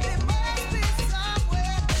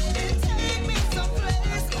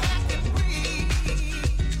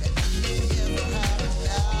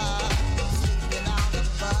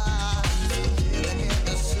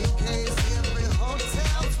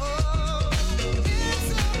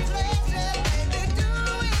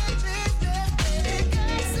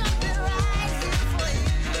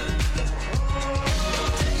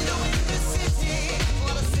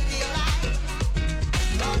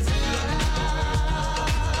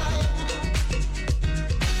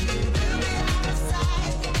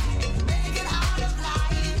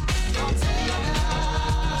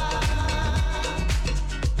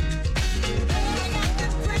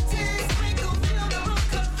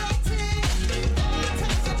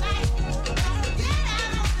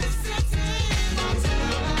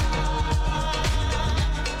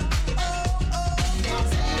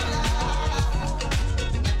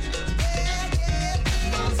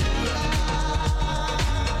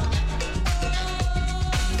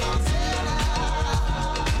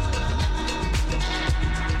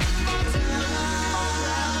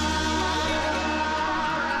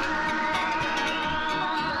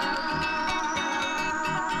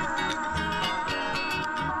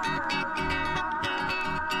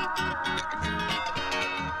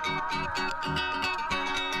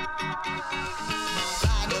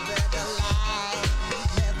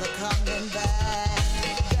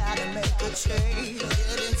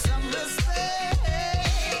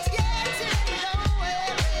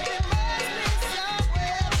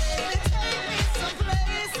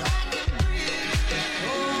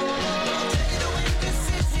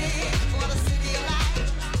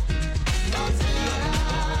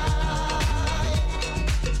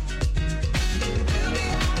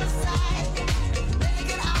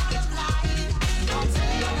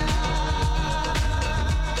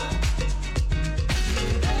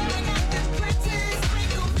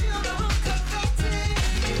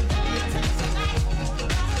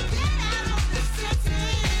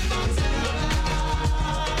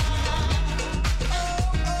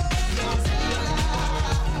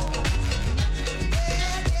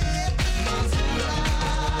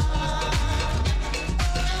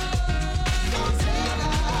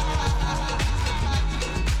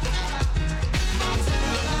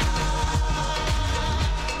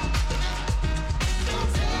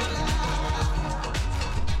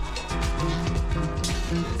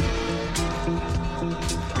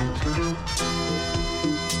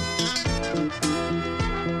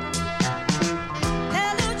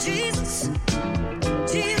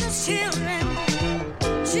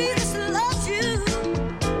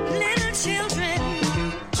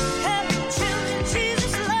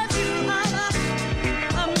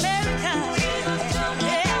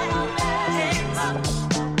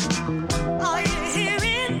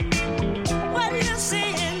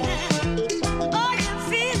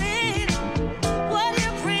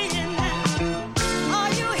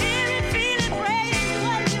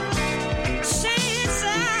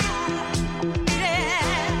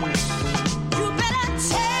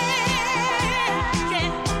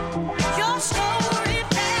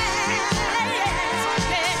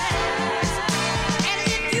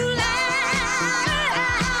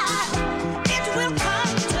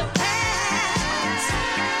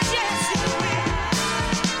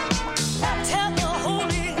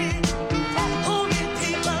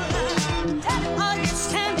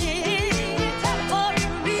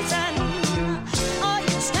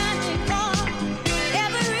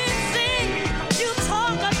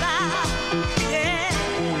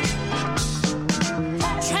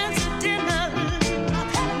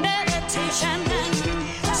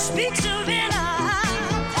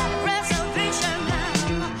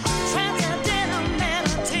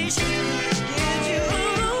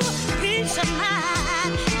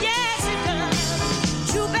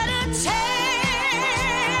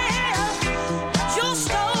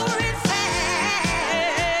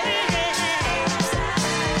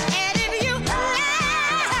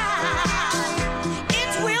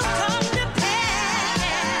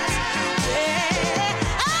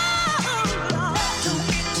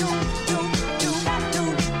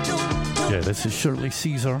 This is Shirley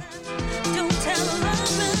Caesar.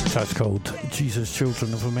 That's called Jesus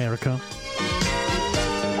Children of America,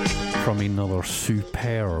 from another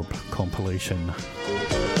superb compilation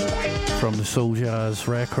from the Soul Jazz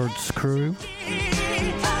Records crew.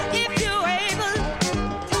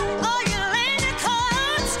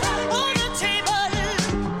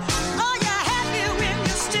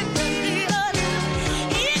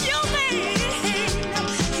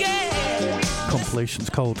 Compilation's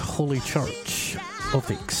called Holy Church of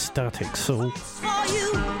the Ecstatic Soul.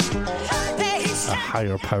 A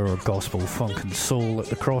higher power gospel, funk and soul at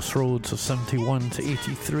the crossroads of 71 to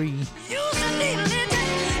 83.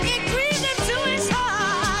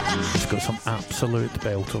 It's got some absolute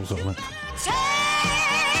belters on it.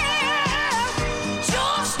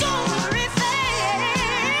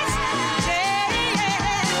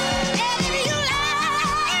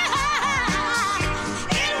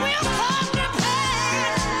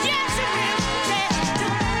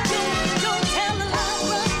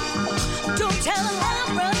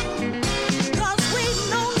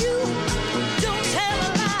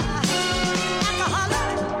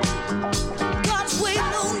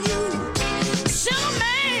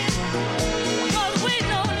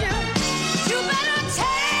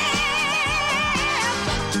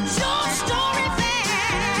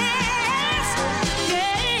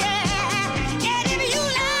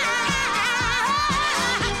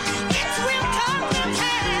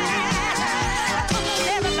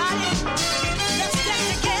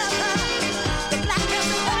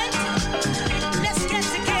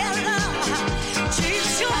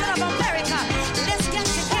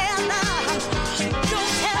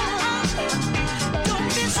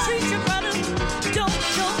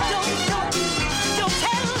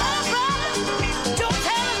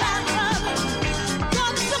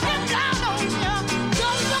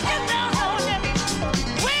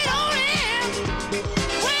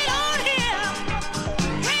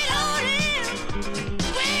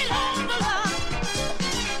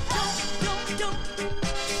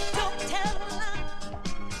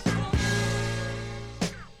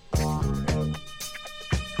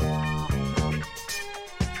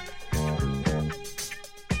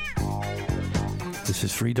 This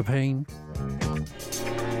is Frida Payne.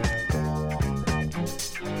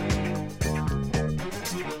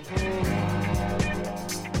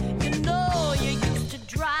 You know you used to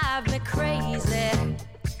drive me crazy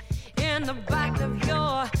in the back of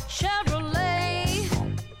your Chevrolet.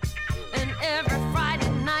 And every Friday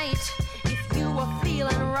night, if you were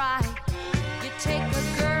feeling right, you take a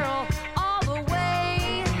girl all the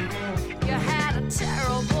way. You had a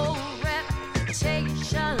terrible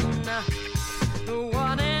reputation. The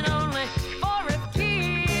one and only for a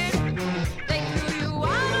kid. They threw you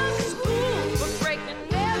out of school for breaking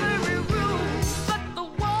every rule. But the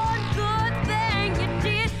one good thing you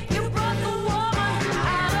did, you brought the woman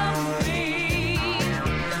out of me.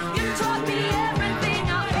 You taught me everything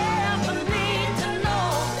I ever need to know.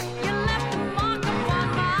 You left a mark upon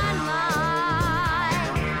my life,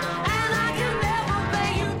 and I can never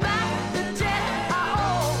pay you back the debt I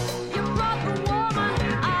owe. You brought the woman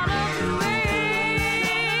out of me.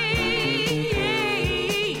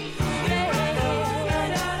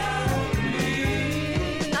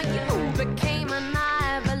 Now you became an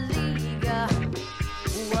Ivy Leaguer,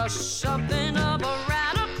 was something of a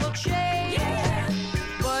radical change.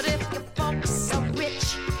 But if your folks are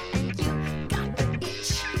rich and you got the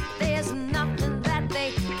itch, there's nothing that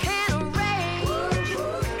they can't arrange.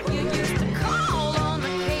 You used to call on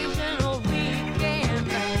occasional weekend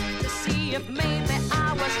to see if maybe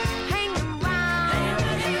I was hanging round.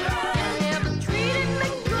 You never treated me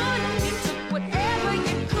good, you took whatever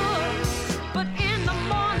you could. But in the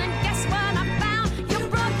morning, guess what I found? You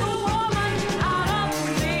brought the woman out of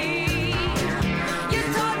me. You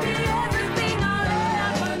taught me everything I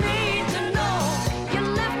ever need to know. You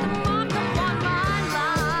left a mark upon my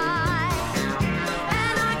life,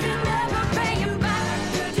 and I can never pay you back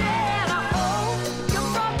the debt I owe. You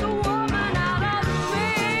brought the woman out of me.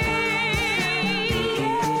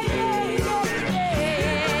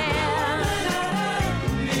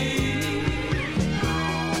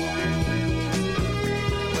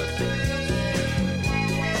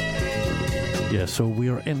 Yeah, so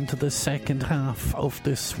we're into the second half of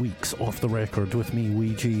this week's Off the Record with me,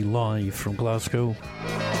 Ouija, live from Glasgow.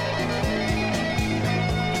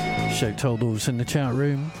 Shout to all those in the chat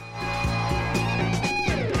room.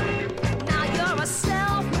 Now you're a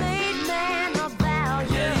self-made man of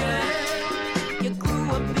value. You grew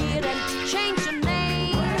a beard and changed your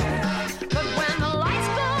name. But when the lights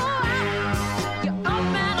go out, you're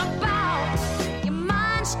up and about. Your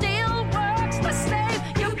mind still works the same.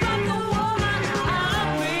 You got the woman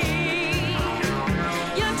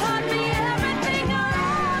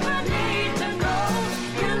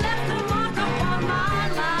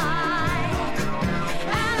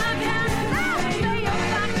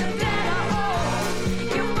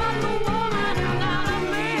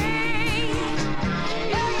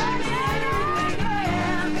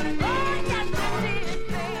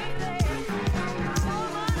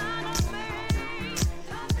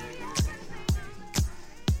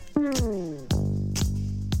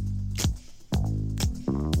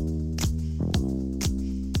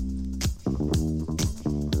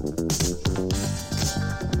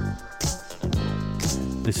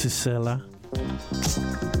This is Sela.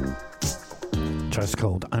 Track's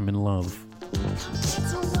called I'm in Love.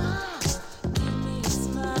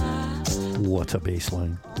 What a bass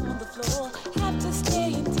line. Have to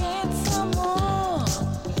stay and dance some more.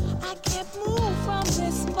 I can't move from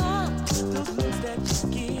this spot. Those moves that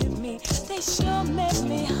you give me, they sure make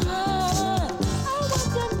me hot. I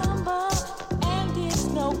want your number, and it's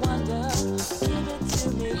no wonder. Give it to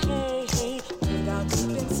me, hey, hey, without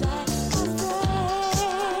deep inside.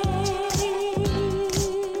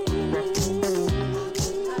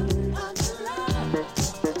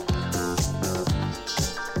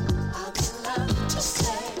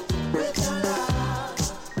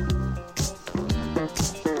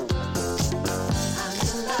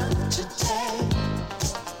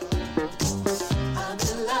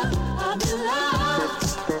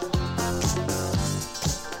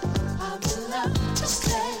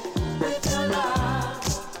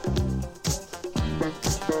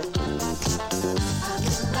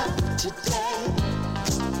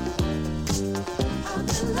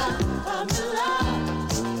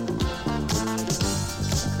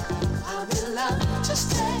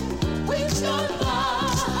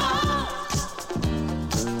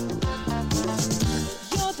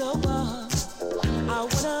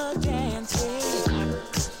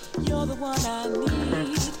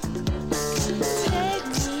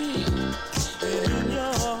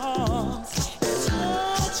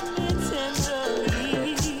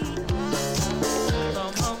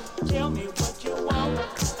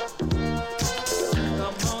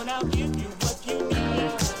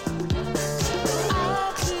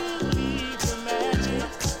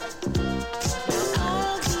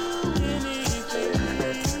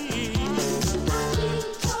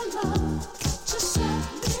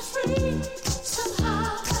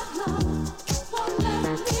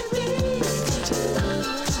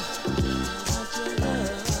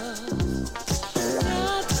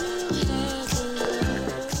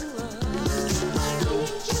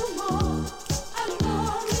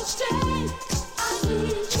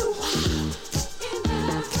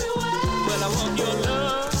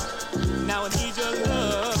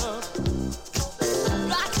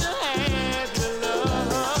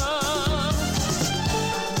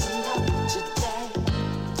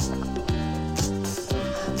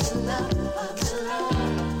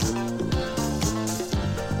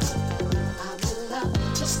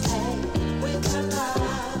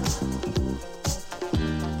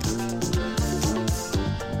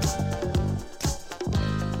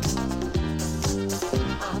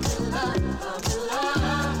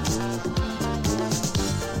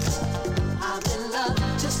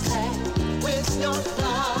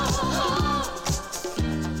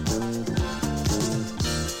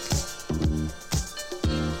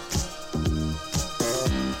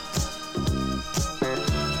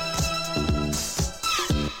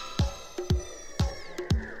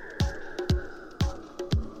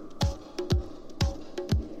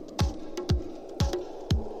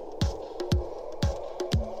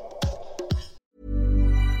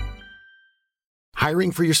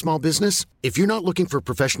 Hiring for your small business? If you're not looking for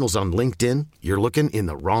professionals on LinkedIn, you're looking in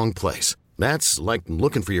the wrong place. That's like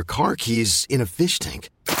looking for your car keys in a fish tank.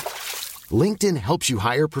 LinkedIn helps you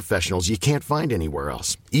hire professionals you can't find anywhere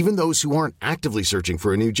else, even those who aren't actively searching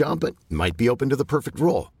for a new job but might be open to the perfect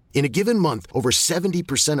role. In a given month, over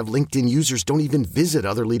 70% of LinkedIn users don't even visit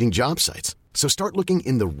other leading job sites. So start looking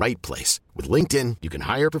in the right place. With LinkedIn, you can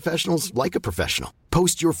hire professionals like a professional.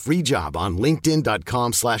 Post your free job on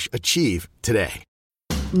linkedin.com/achieve today.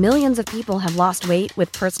 Millions of people have lost weight with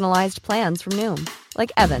personalized plans from Noom.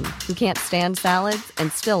 Like Evan, who can't stand salads and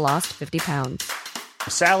still lost 50 pounds.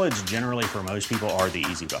 Salads generally for most people are the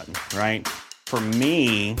easy button, right? For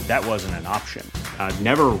me, that wasn't an option. I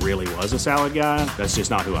never really was a salad guy. That's just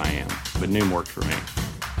not who I am. But Noom worked for me.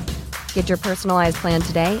 Get your personalized plan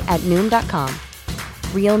today at Noom.com.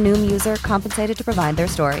 Real Noom user compensated to provide their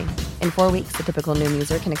story. In 4 weeks, the typical Noom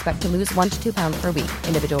user can expect to lose 1 to 2 pounds per week.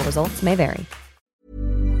 Individual results may vary.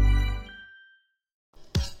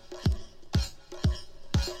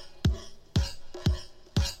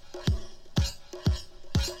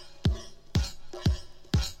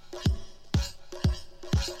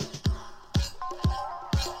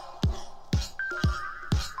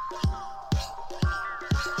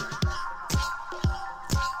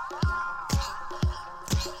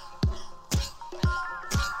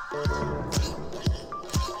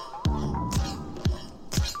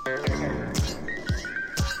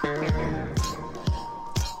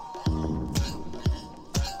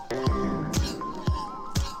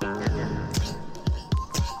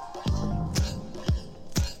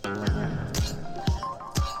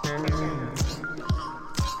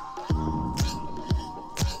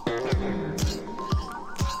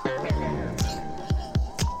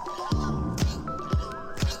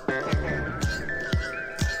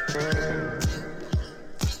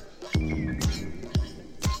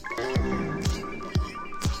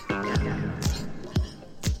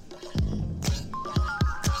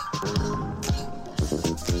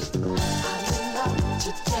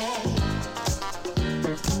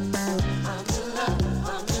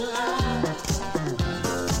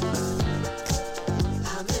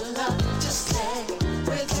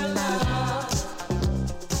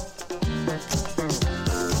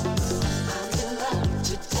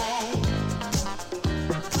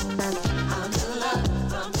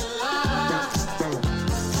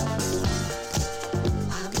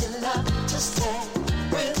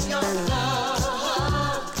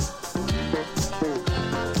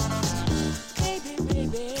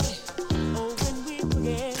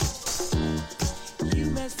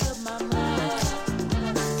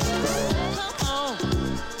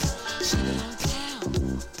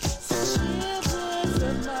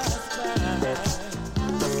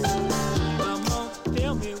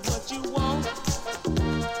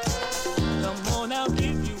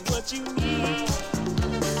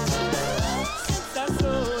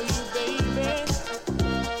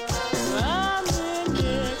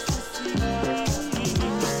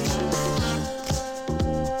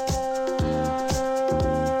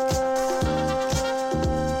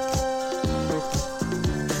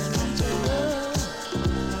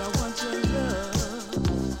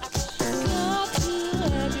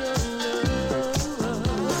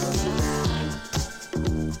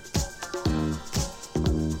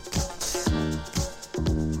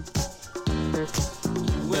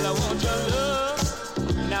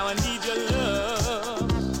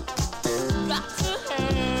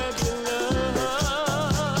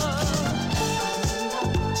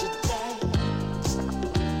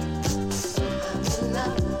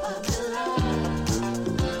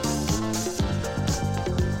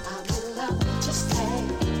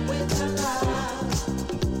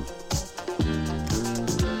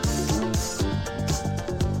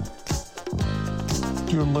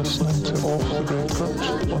 You're listening to Off the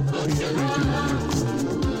Record on the Face Radio Brooklyn.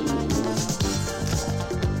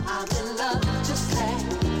 I'm in love to stay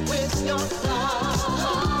with your love.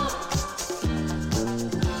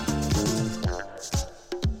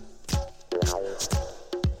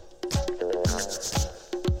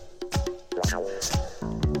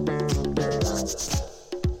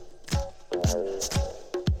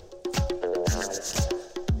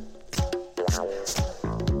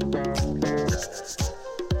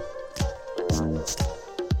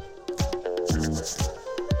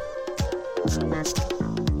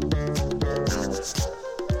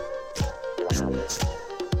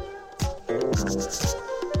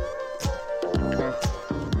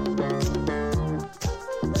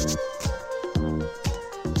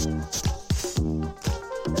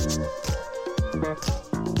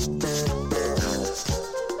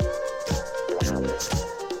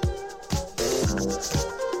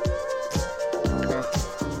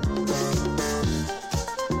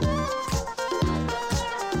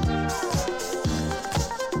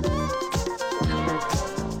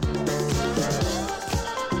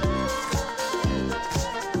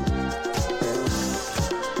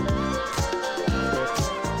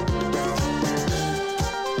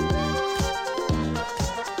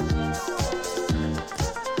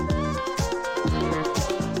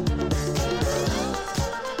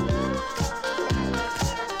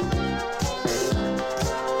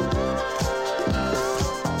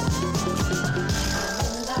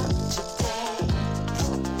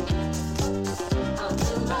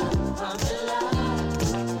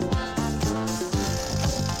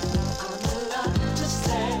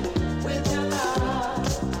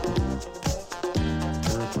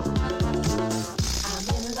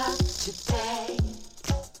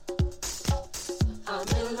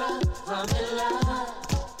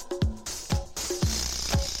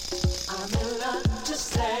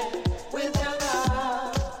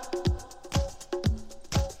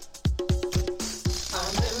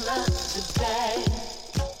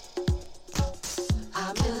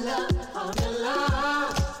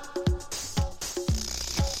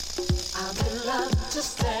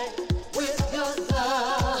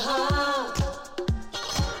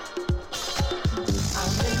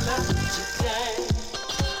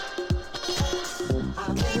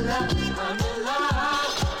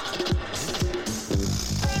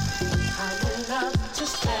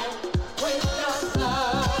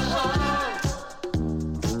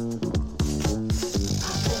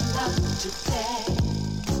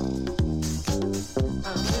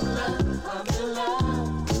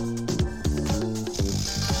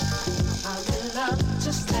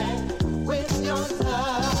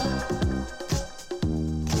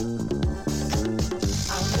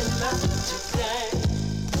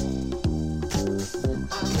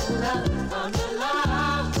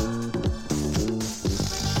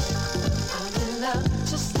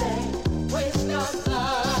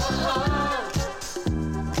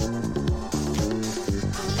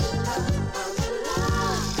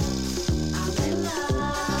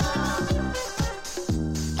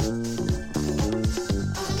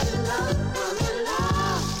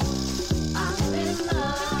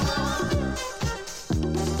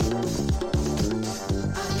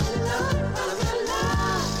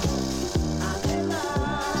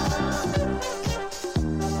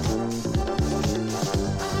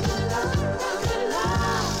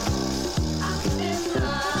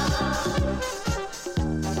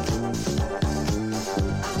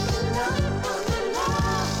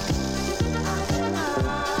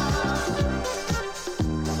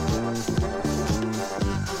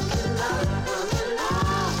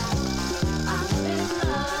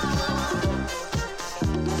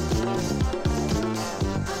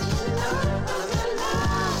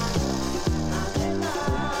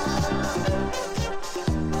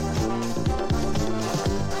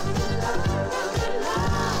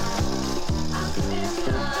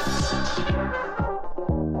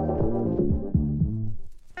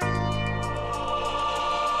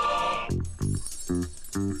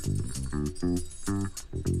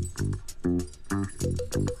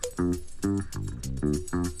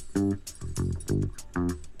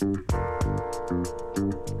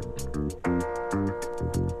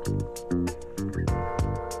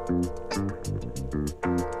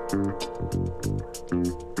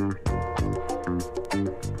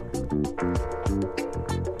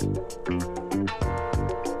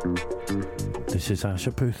 This is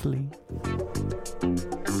Asha Puthli.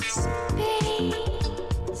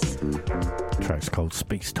 The track's called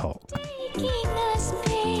Space Talk.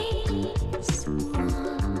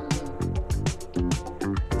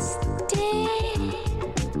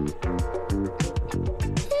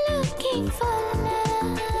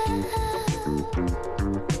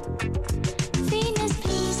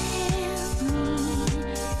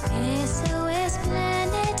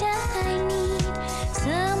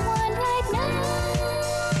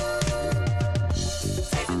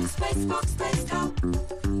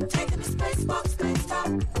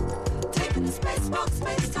 spacewalk,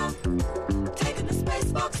 space time. Taking the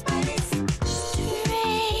spacewalk, space.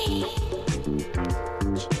 Strange,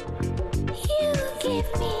 you give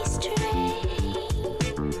me strange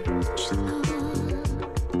thoughts.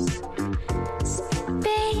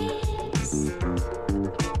 Space,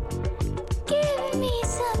 give me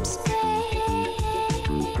some space.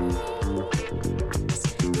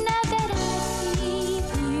 Now that I leave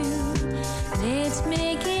you, let's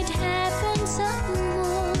make it happen some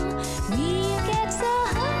more. Me get so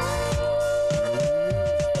high.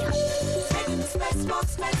 Taking the spacewalk,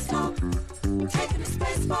 space time. Taking the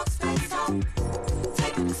spacewalk, space time.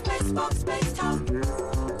 Taking the spacewalk, space time.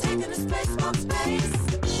 Taking the spacewalk, space.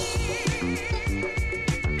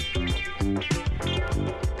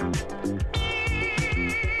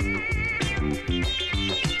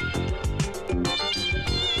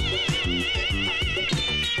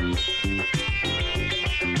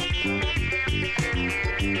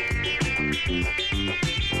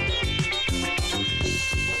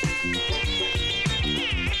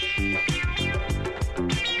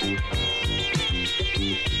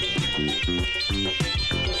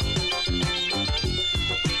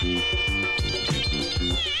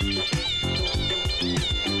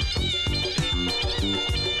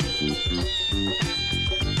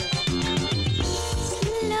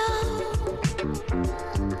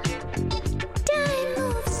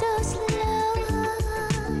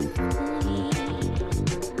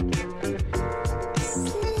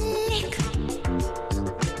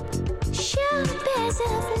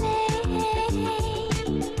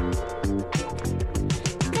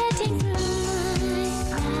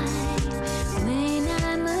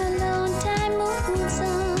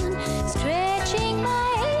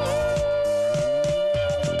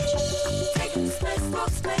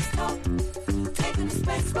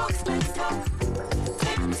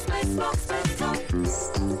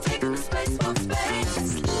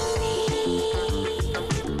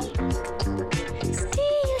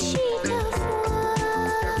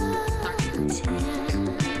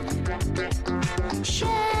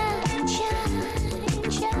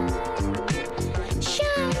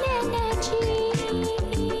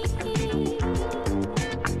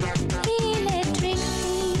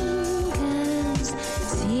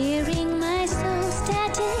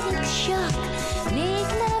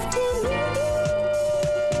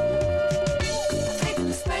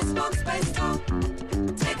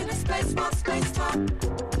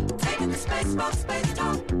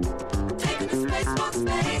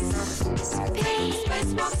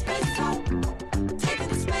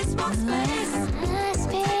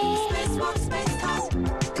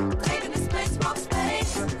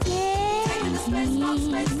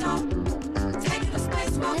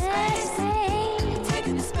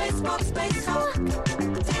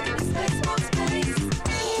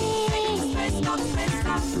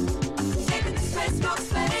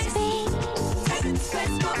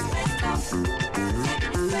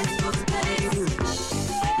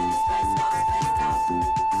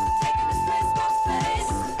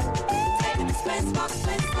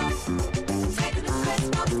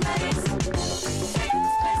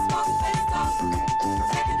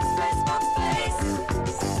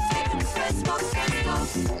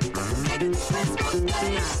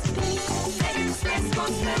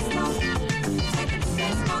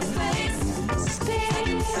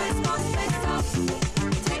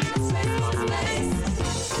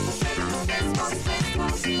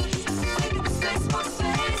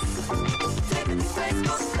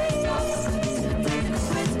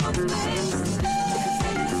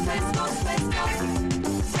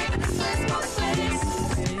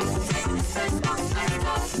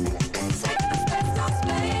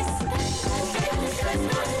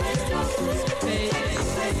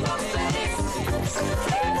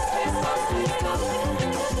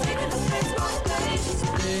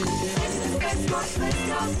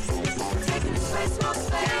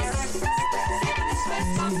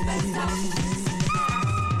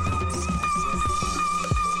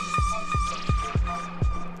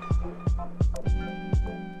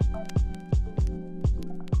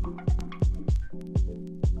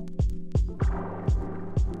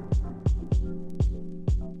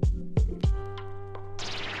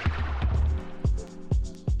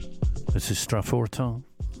 This is Straforta.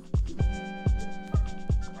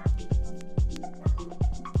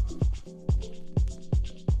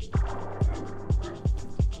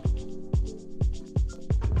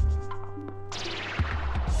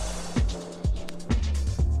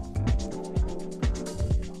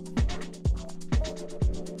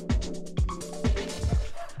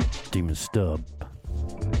 Demon Stub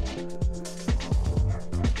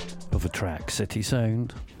of a track, City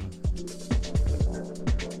Sound.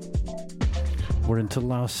 We're into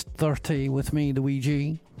last 30 with me, the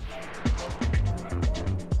Ouija.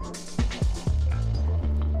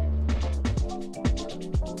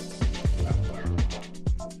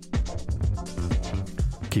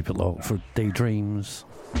 Keep it locked for Daydreams.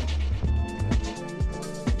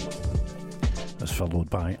 That's followed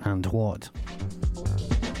by And What?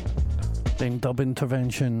 Then Dub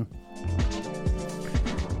Intervention.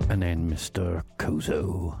 And then Mr.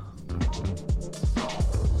 Kozo.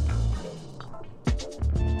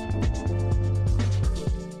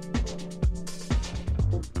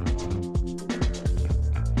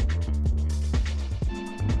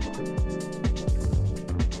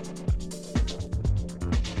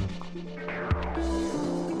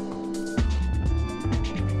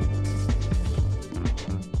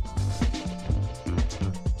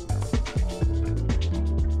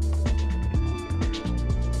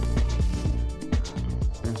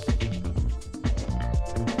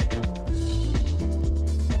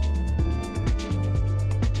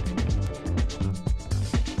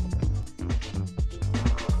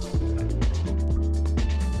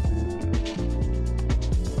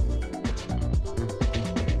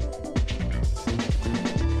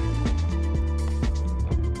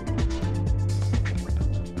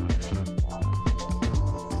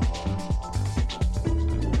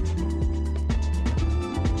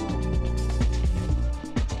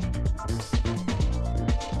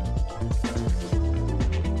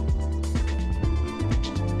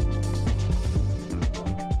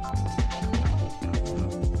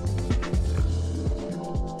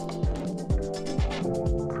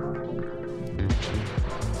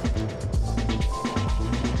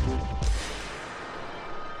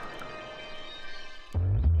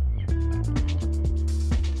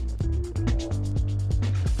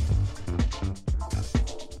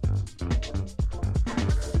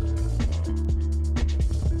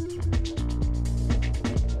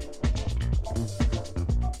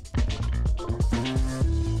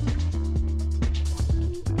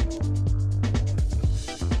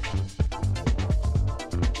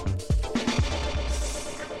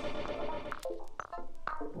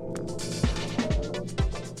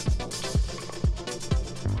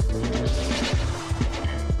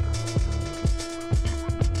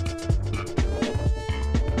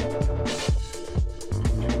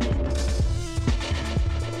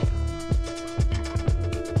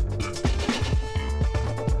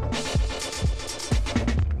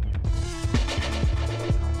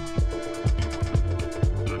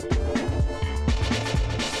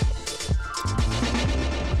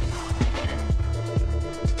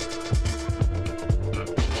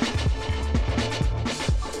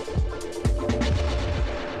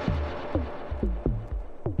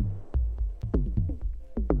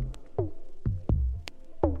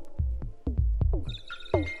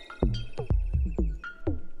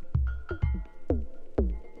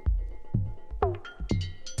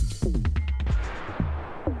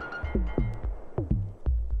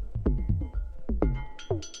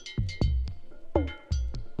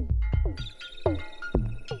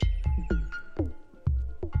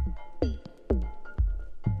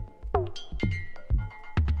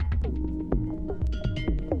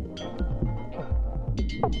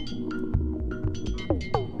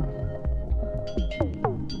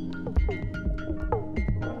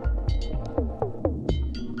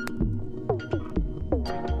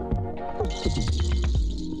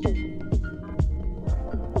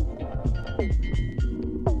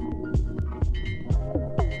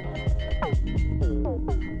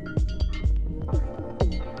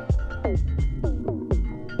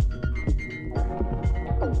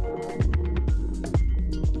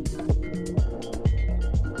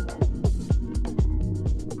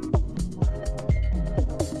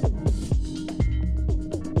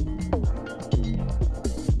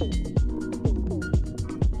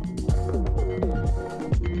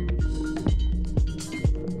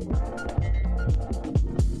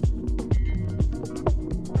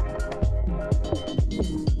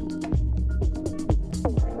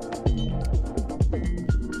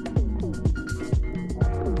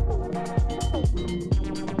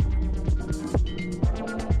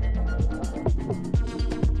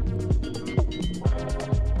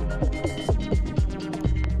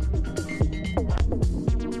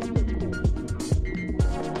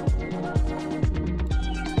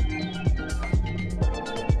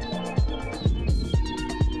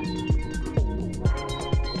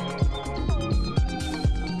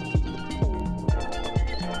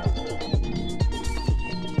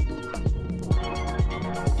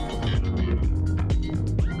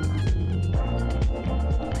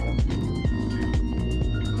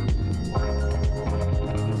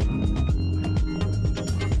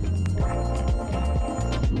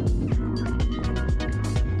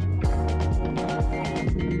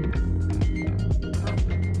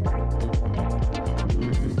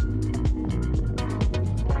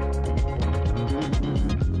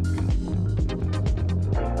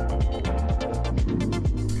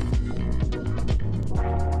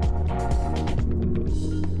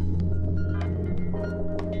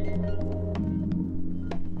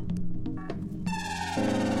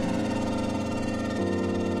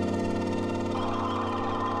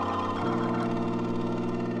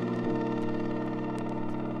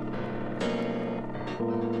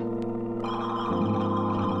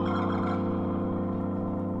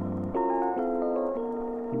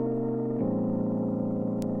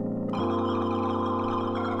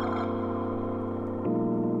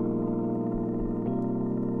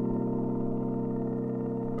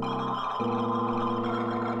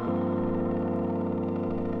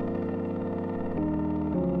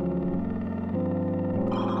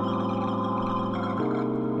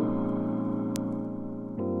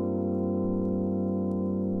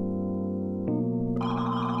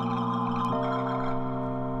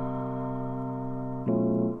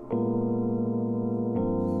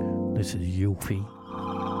 This is Yofi.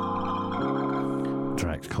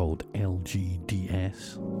 Track's called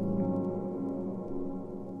LGDS.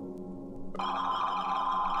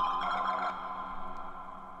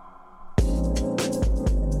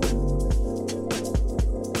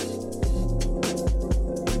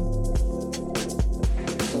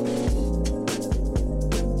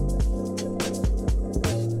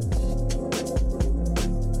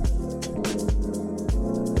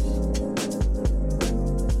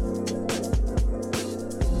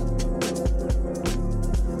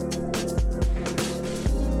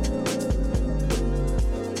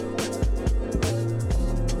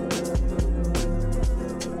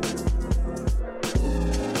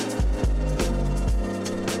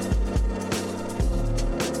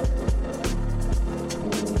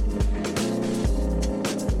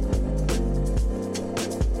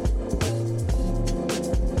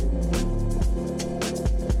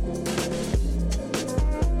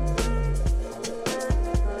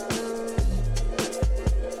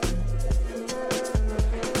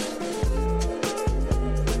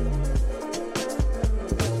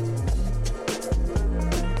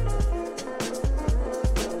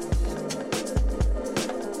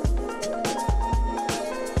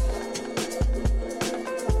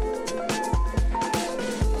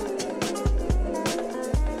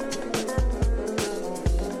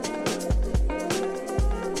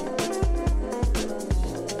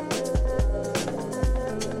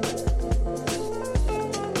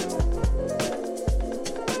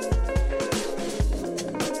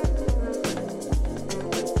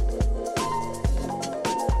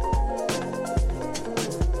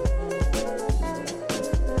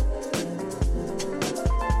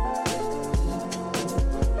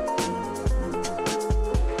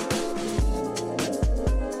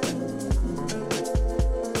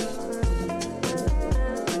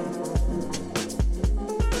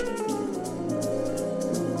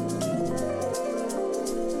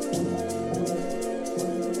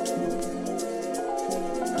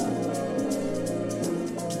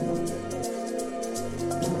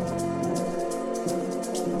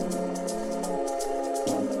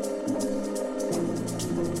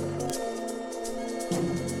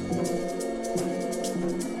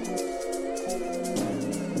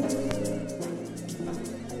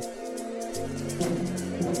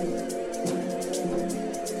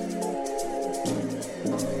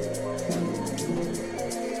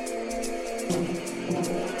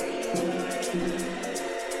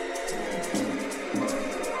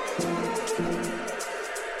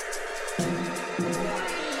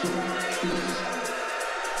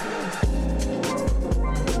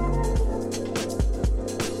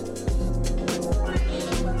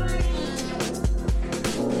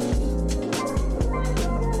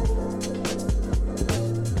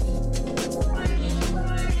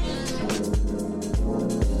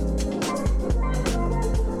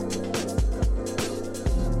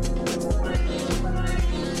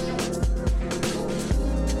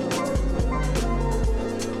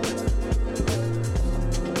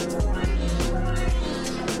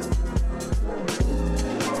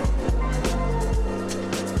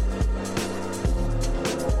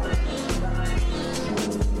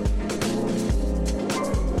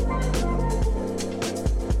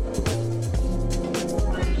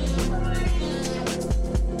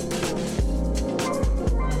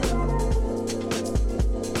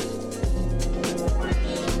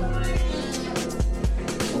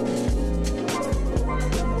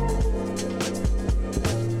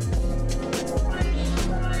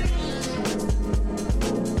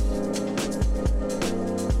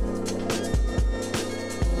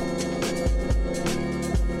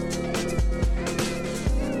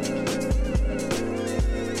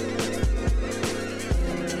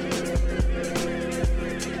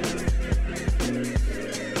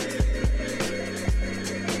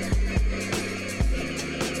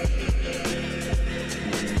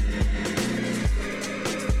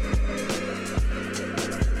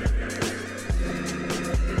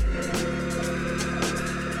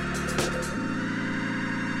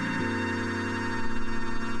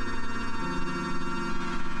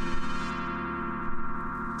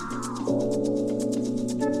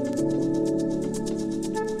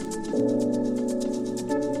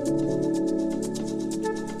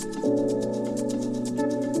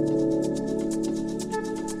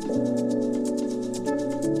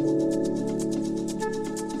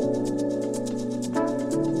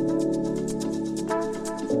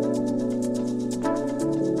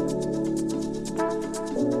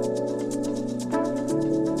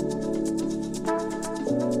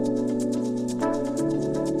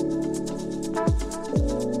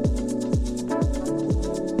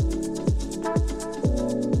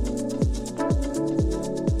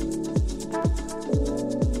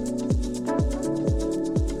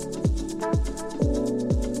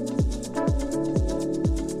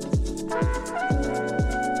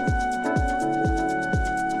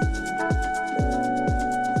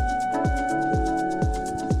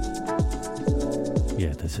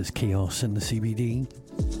 Chaos in the CBD.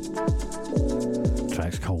 The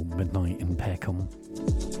track's called Midnight in Peckham.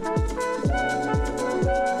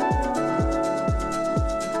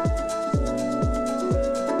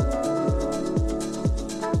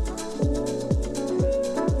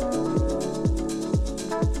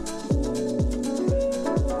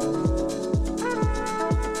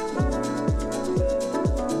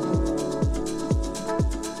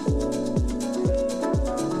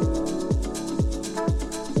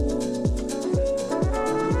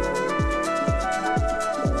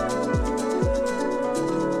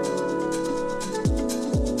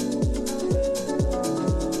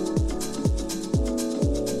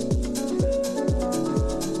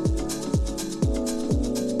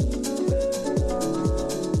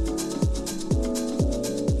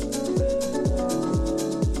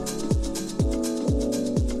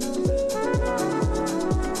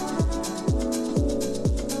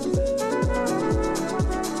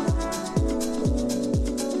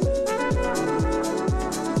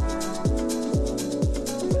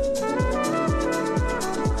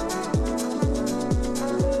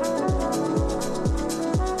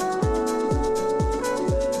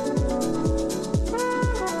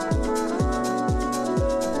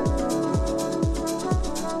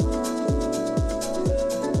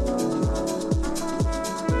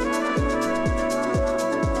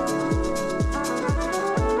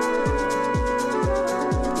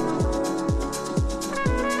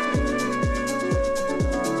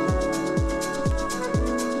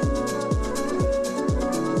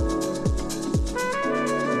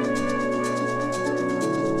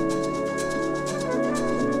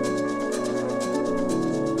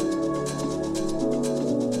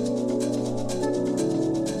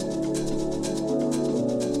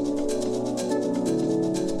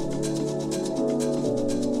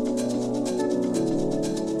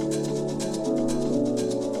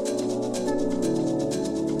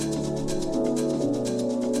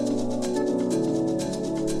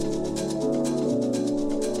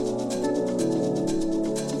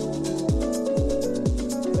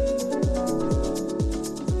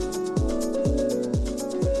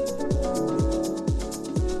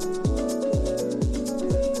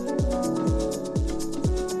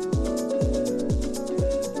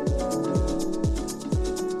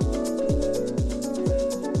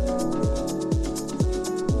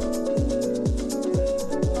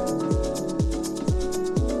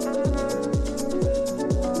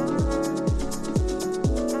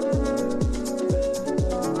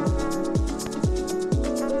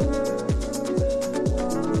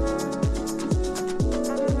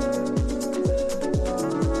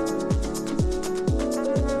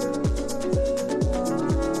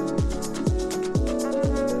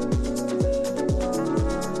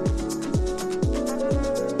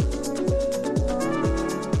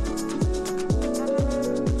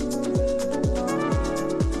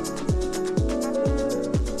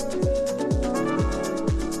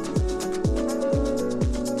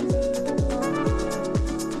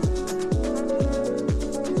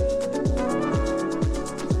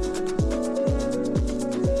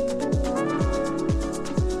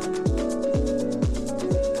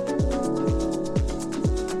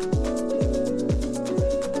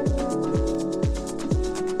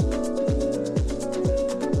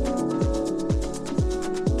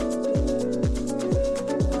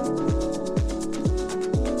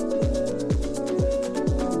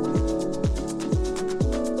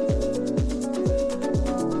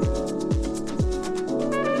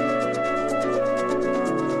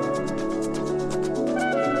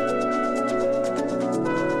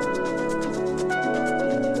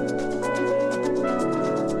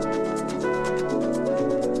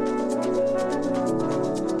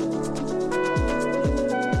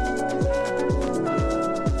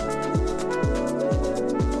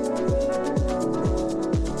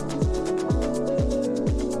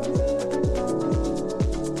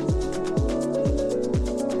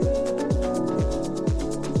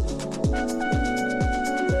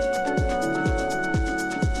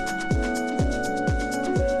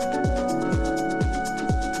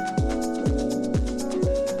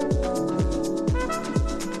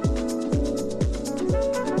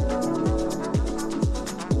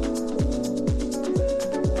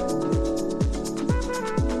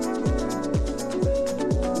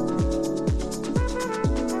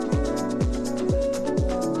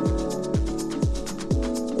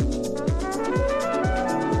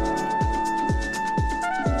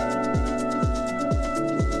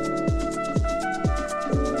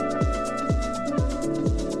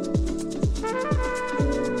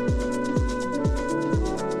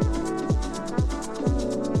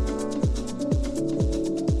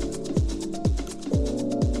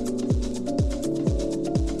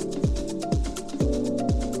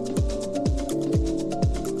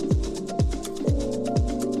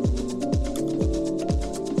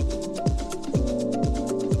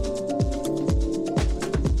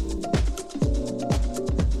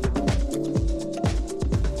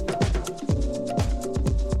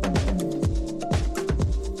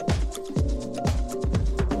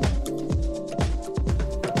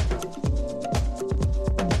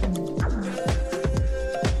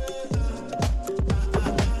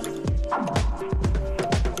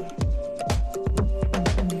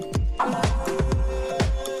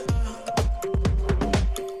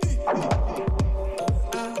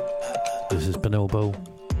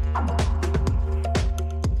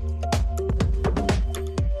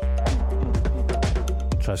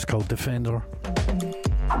 Track's called Defender.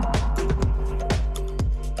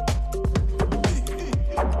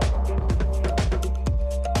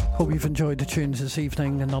 Hope you've enjoyed the tunes this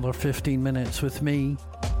evening. Another 15 minutes with me.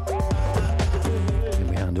 Then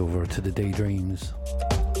we hand over to the Daydreams.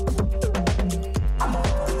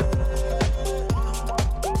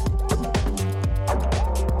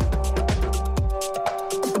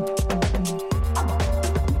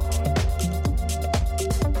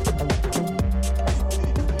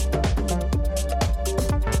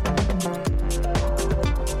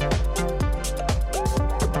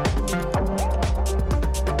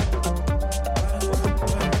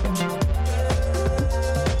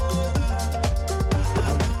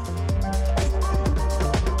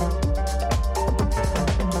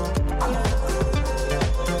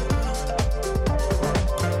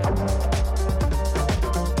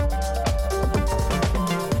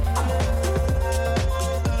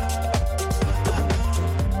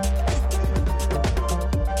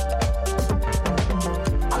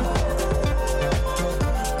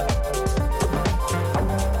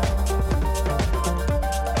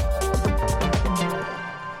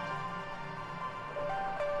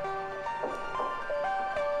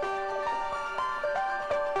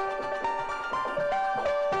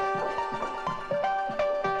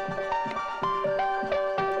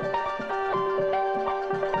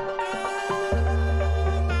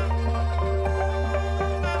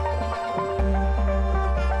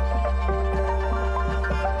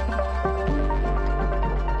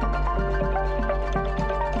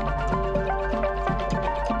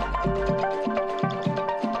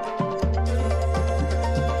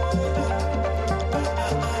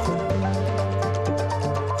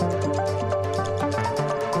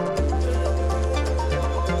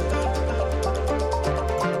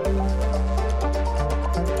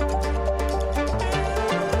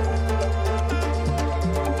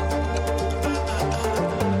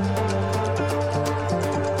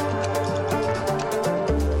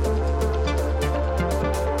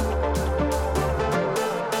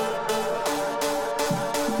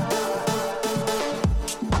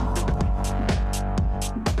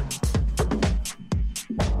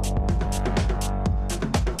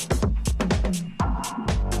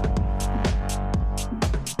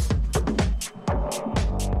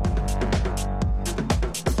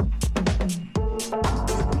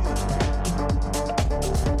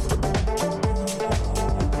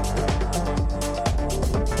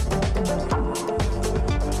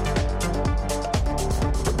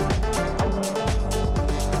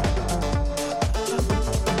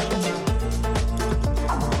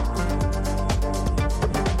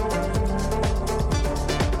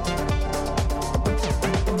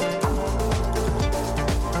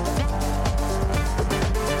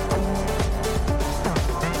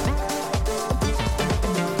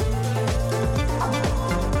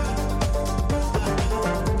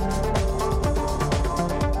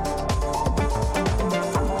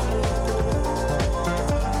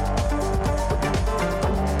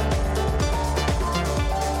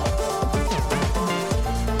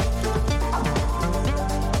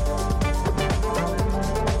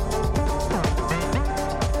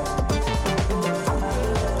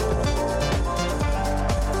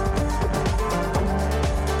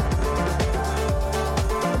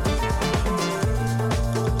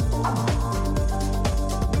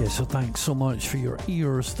 So thanks so much for your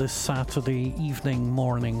ears this Saturday evening,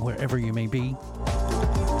 morning, wherever you may be.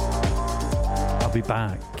 I'll be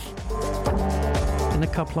back in a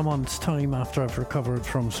couple of months' time after I've recovered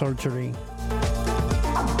from surgery.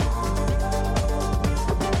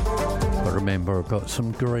 But remember, I've got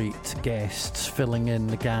some great guests filling in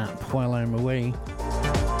the gap while I'm away.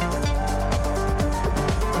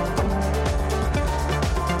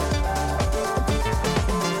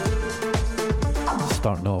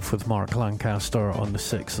 Starting off with Mark Lancaster on the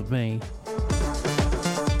 6th of May,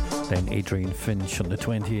 then Adrian Finch on the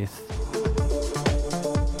 20th,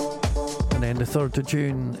 and then the 3rd of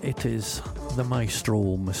June it is the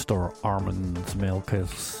maestro Mr. Armand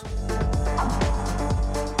Melkers.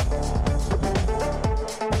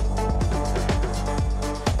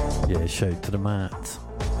 Yeah, shout to the Matt.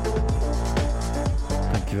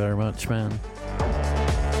 Thank you very much, man.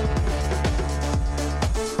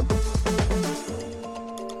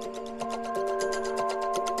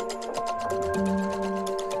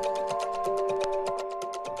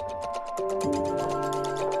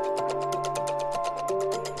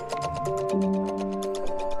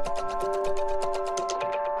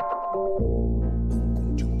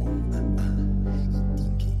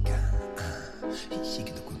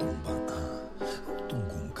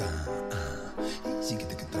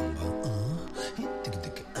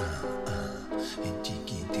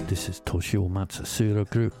 This is Toshio Matsusura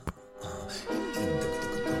Group.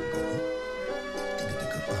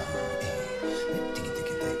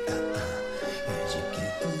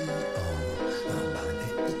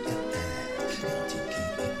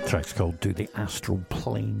 The track's called Do the Astral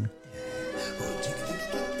Plane.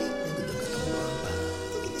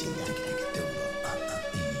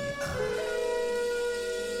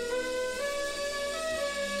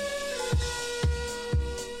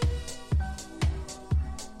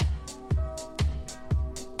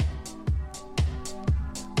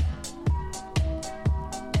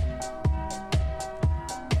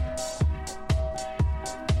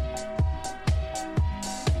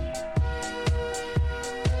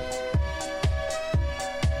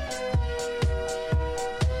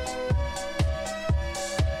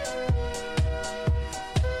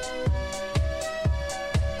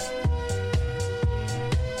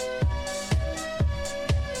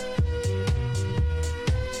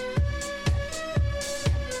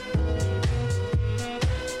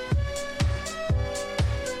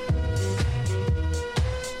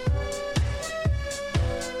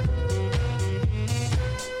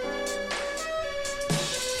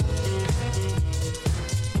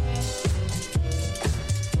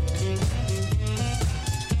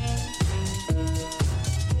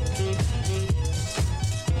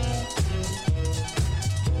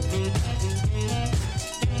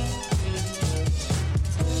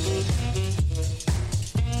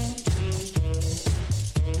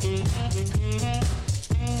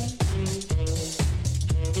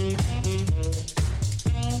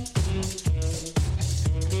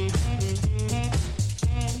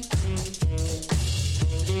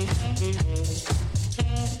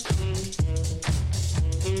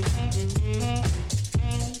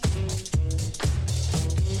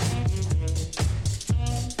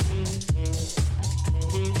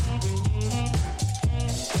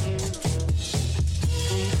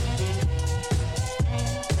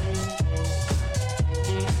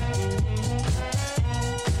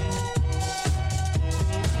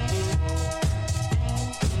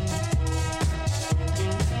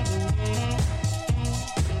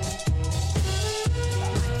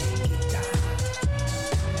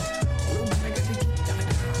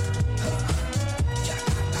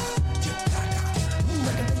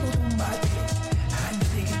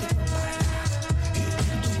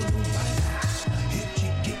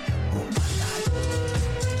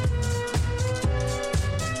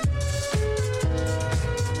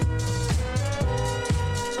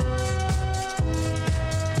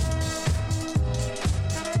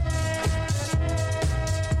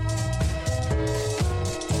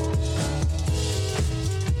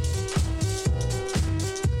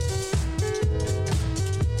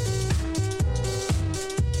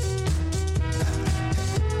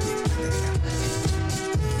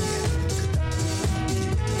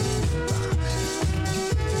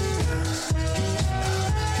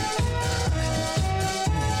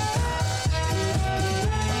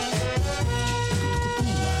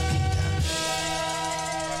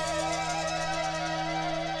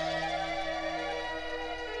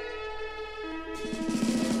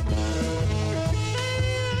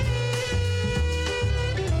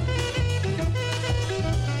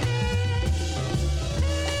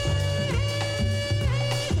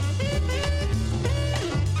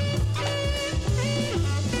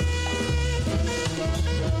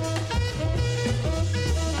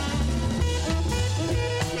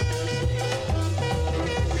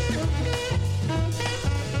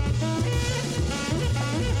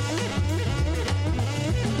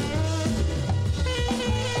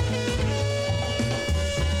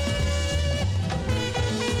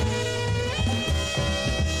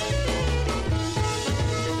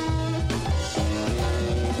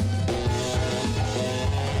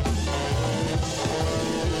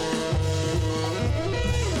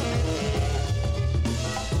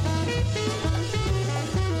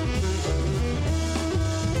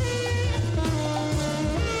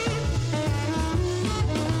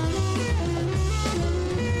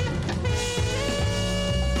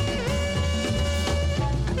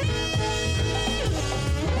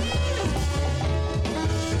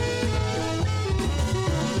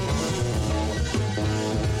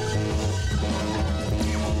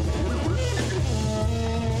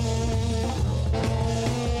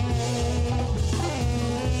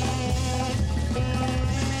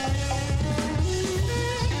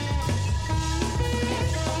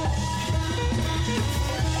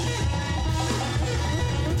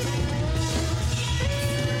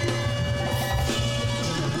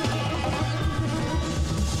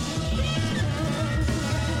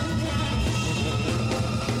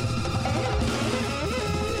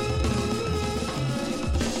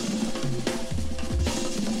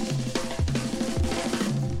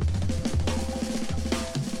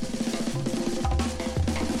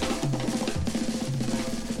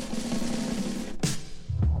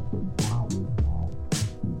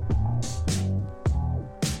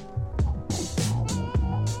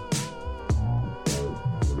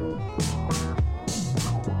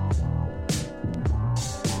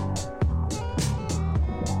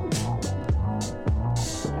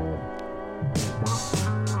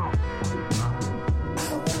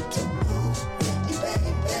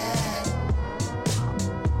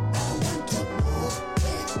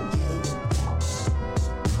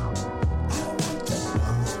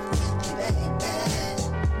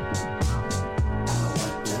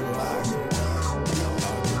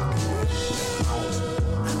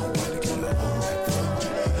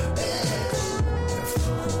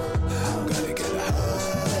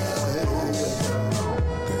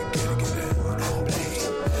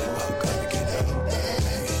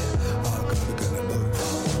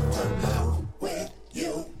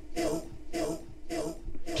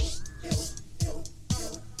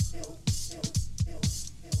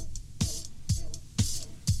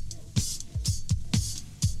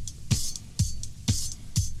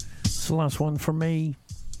 the last one for me.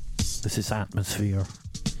 This is Atmosphere.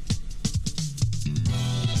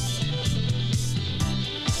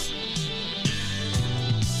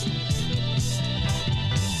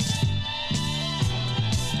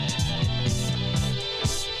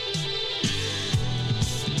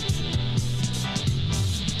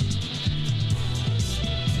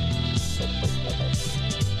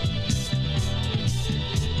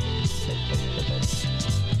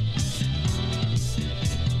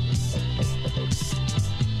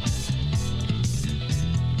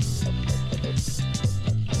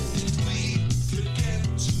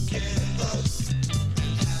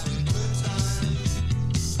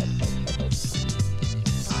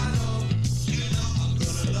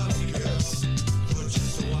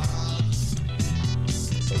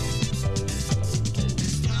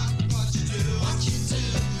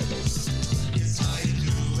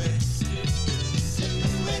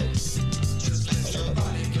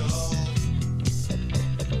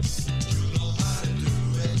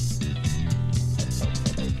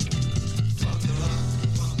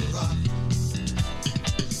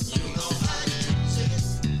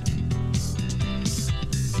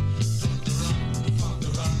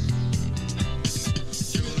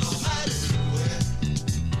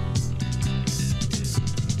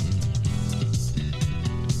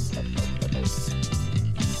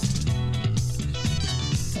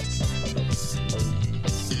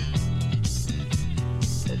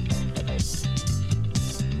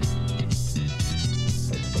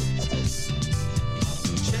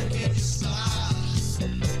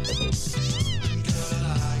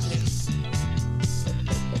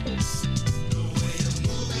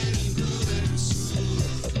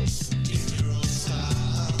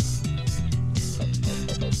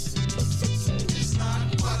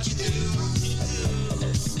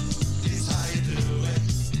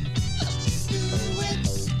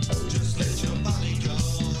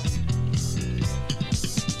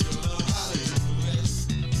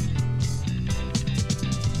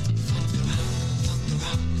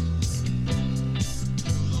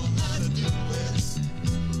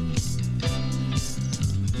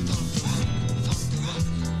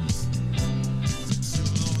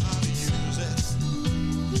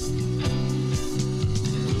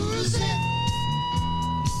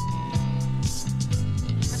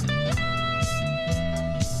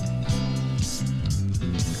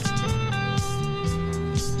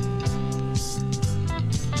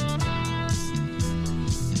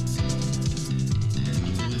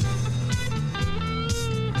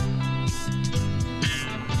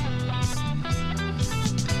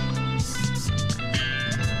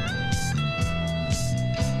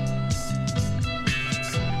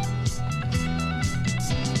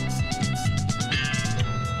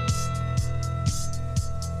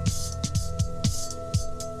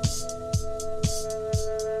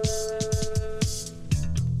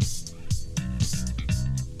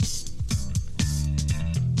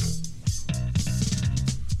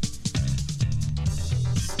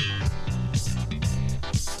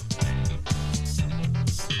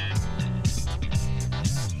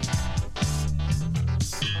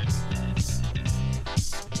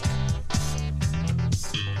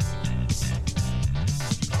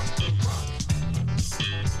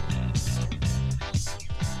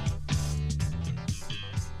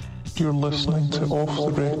 You're listening to Off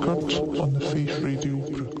the Record on the Face Radio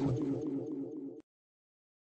Brooklyn.